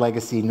half of their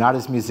legacy not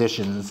as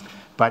musicians,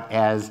 but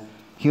as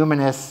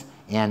humanists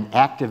and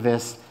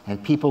activists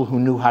and people who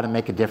knew how to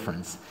make a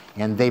difference.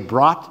 And they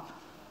brought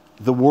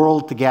the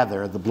world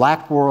together, the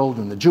black world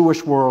and the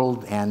Jewish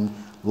world and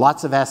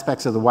lots of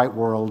aspects of the white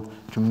world,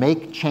 to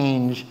make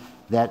change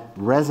that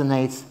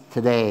resonates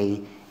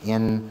today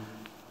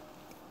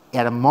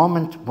at a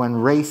moment when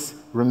race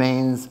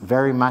remains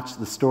very much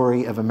the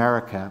story of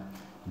America.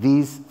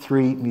 these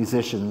three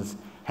musicians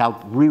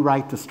helped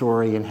rewrite the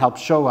story and helped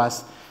show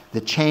us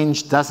that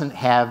change doesn't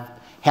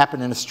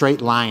happen in a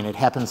straight line. It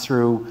happens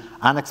through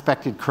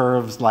unexpected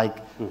curves like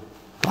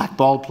black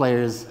ball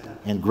players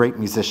and great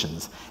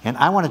musicians. And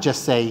I want to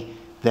just say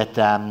that,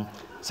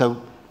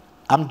 so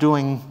I'm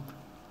doing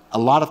a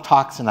lot of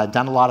talks, and I've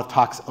done a lot of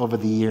talks over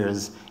the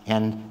years,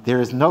 and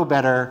there is no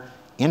better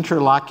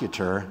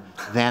interlocutor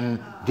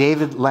than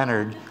David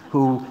Leonard,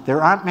 who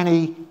there aren't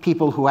many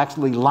people who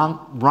actually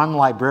run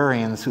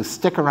librarians who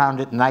stick around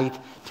at night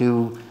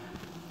to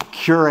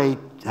curate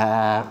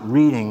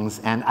readings,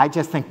 and I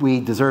just think we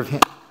deserve him.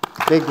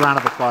 Big round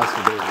of applause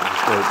for David.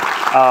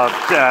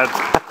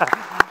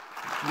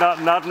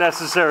 Not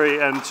necessary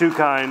and too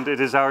kind.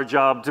 It is our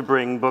job to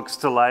bring books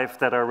to life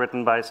that are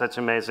written by such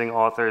amazing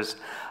authors.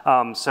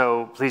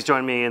 So please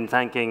join me in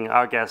thanking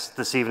our guest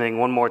this evening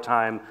one more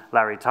time,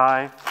 Larry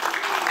Tye.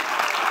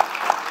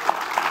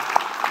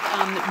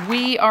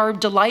 We are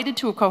delighted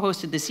to have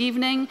co-hosted this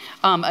evening.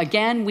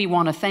 Again, we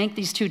want to thank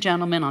these two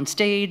gentlemen on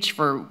stage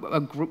for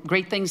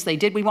great things they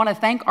did. We want to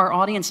thank our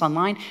audience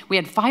online. We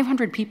had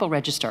 500 people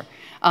register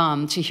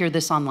to hear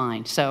this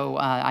online. So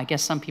I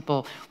guess some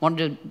people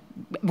wanted to,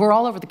 we're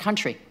all over the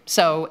country.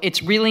 So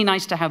it's really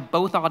nice to have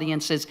both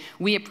audiences.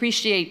 We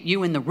appreciate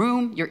you in the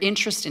room, your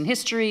interest in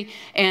history,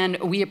 and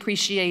we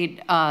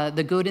appreciate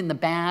the good and the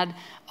bad.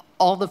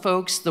 All the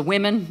folks, the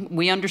women,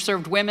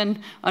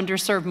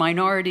 underserved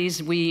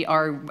minorities, we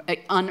are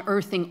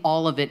unearthing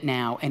all of it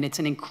now, and it's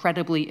an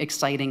incredibly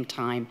exciting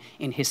time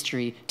in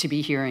history to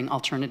be hearing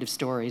alternative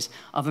stories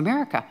of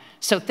America.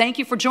 So thank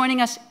you for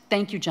joining us.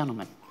 Thank you,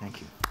 gentlemen.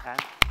 Thank you.